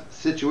you have a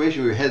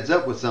situation where you're heads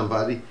up with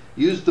somebody,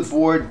 use the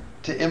board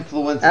to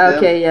influence them.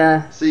 Okay,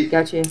 yeah. See,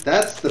 got you.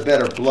 That's the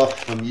better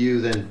bluff from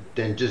you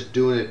than just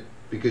doing it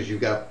because you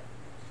got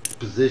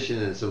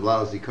position and some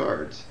lousy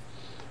cards.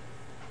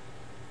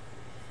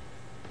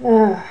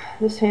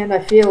 This hand I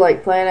feel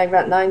like playing. I've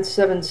got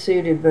 9-7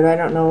 suited, but I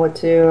don't know what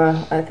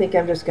to. I think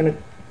I'm just gonna.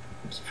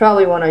 It's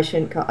probably one I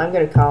shouldn't call. I'm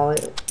gonna call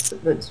it.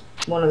 But it's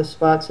one of the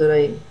spots that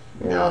I.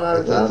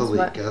 That's a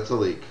leak. That's a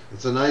leak.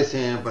 It's a nice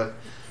hand, but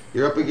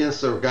you're up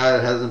against a guy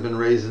that hasn't been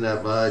raising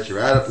that much.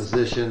 You're out of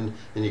position,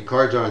 and your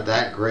cards aren't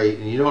that great,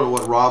 and you don't know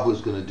what Rob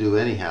was going to do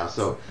anyhow.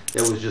 So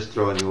it was just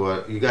throwing you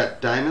what. You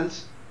got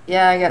diamonds?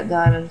 Yeah, I got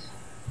diamonds.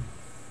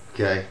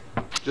 Okay.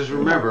 Just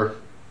remember.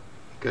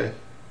 Okay.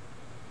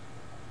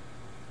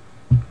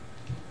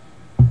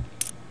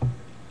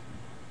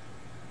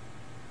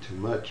 Too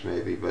much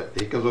maybe, but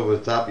he comes over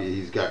the top of you.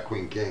 He's got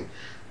Queen King.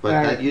 But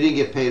Right. you didn't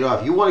get paid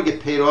off. You want to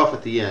get paid off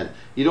at the end.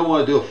 You don't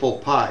want to do a full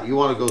pot. You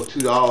want to go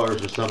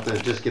 $2 or something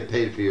and just get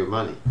paid for your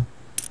money.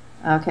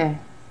 Okay.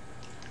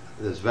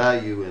 There's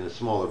value in a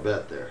smaller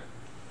bet there.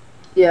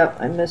 Yep,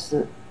 I missed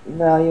the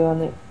value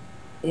on it.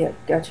 Yep,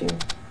 got you.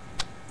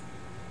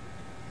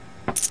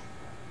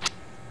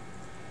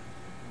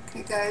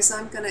 Okay, guys,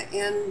 I'm going to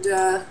end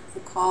the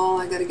call.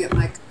 I got to get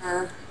my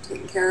car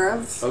taken care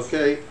of.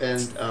 Okay,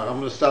 and I'm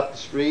going to stop the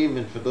stream.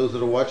 And for those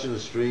that are watching the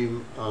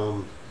stream,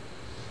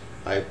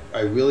 I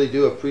really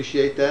do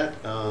appreciate that.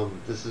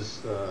 This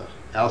is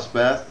Al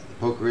Spath,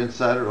 Poker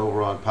Insider,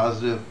 over on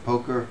Positive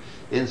Poker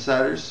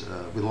Insiders.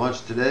 We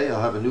launched today.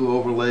 I'll have a new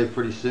overlay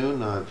pretty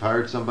soon. I've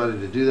hired somebody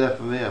to do that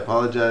for me. I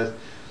apologize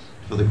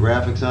for the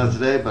graphics on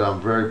today, but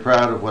I'm very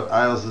proud of what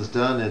Isles has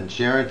done. And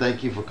Sharon,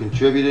 thank you for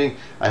contributing.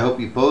 I hope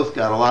you both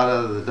got a lot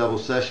out of the double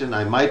session.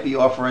 I might be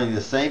offering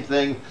the same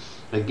thing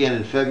again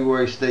in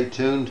February. Stay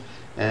tuned.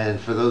 And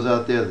for those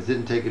out there that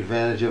didn't take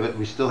advantage of it,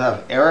 we still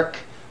have Eric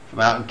from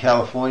out in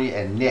California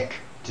and Nick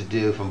to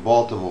do from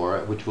Baltimore,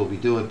 which we'll be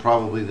doing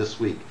probably this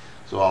week.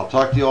 So I'll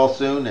talk to you all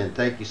soon, and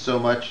thank you so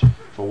much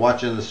for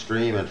watching the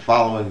stream and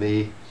following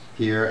me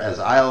here as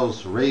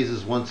Isles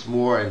raises once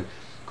more and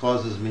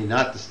causes me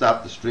not to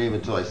stop the stream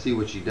until I see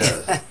what she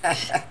does.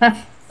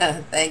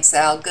 Thanks,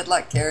 Al. Good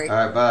luck, Carrie.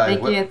 All right, bye.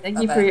 Thank you.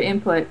 Thank you for your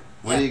input.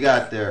 What do you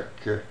got there,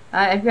 Kerr?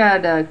 I've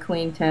got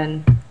Queen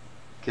 10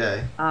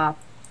 Okay. off.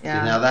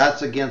 Yeah. See, now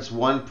that's against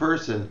one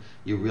person.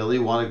 You really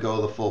want to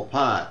go the full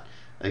pot.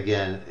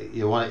 Again,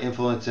 you want to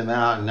influence him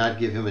out and not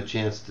give him a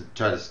chance to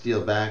try to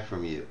steal back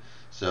from you.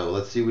 So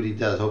let's see what he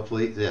does.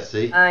 Hopefully, yeah,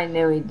 see? I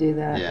knew he'd do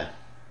that. Yeah.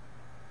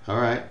 All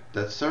right.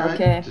 That's all right.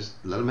 Okay. Just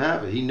let him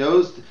have it. He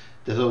knows.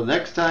 So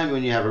next time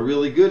when you have a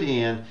really good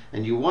hand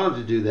and you want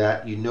him to do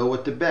that, you know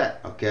what to bet,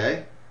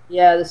 okay?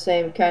 Yeah, the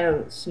same kind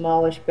of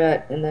smallish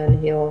bet, and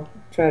then he'll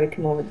try to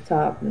come over the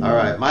top. All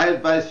right, my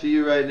advice for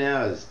you right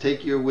now is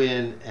take your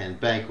win and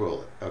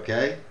bankroll it,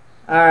 okay?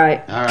 All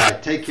right. All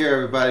right, take care,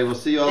 everybody. We'll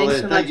see you all Thanks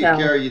later. so Thank much, you, Al.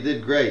 Carrie. You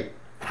did great.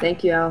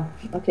 Thank you, Al.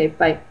 Okay,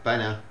 bye. Bye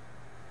now.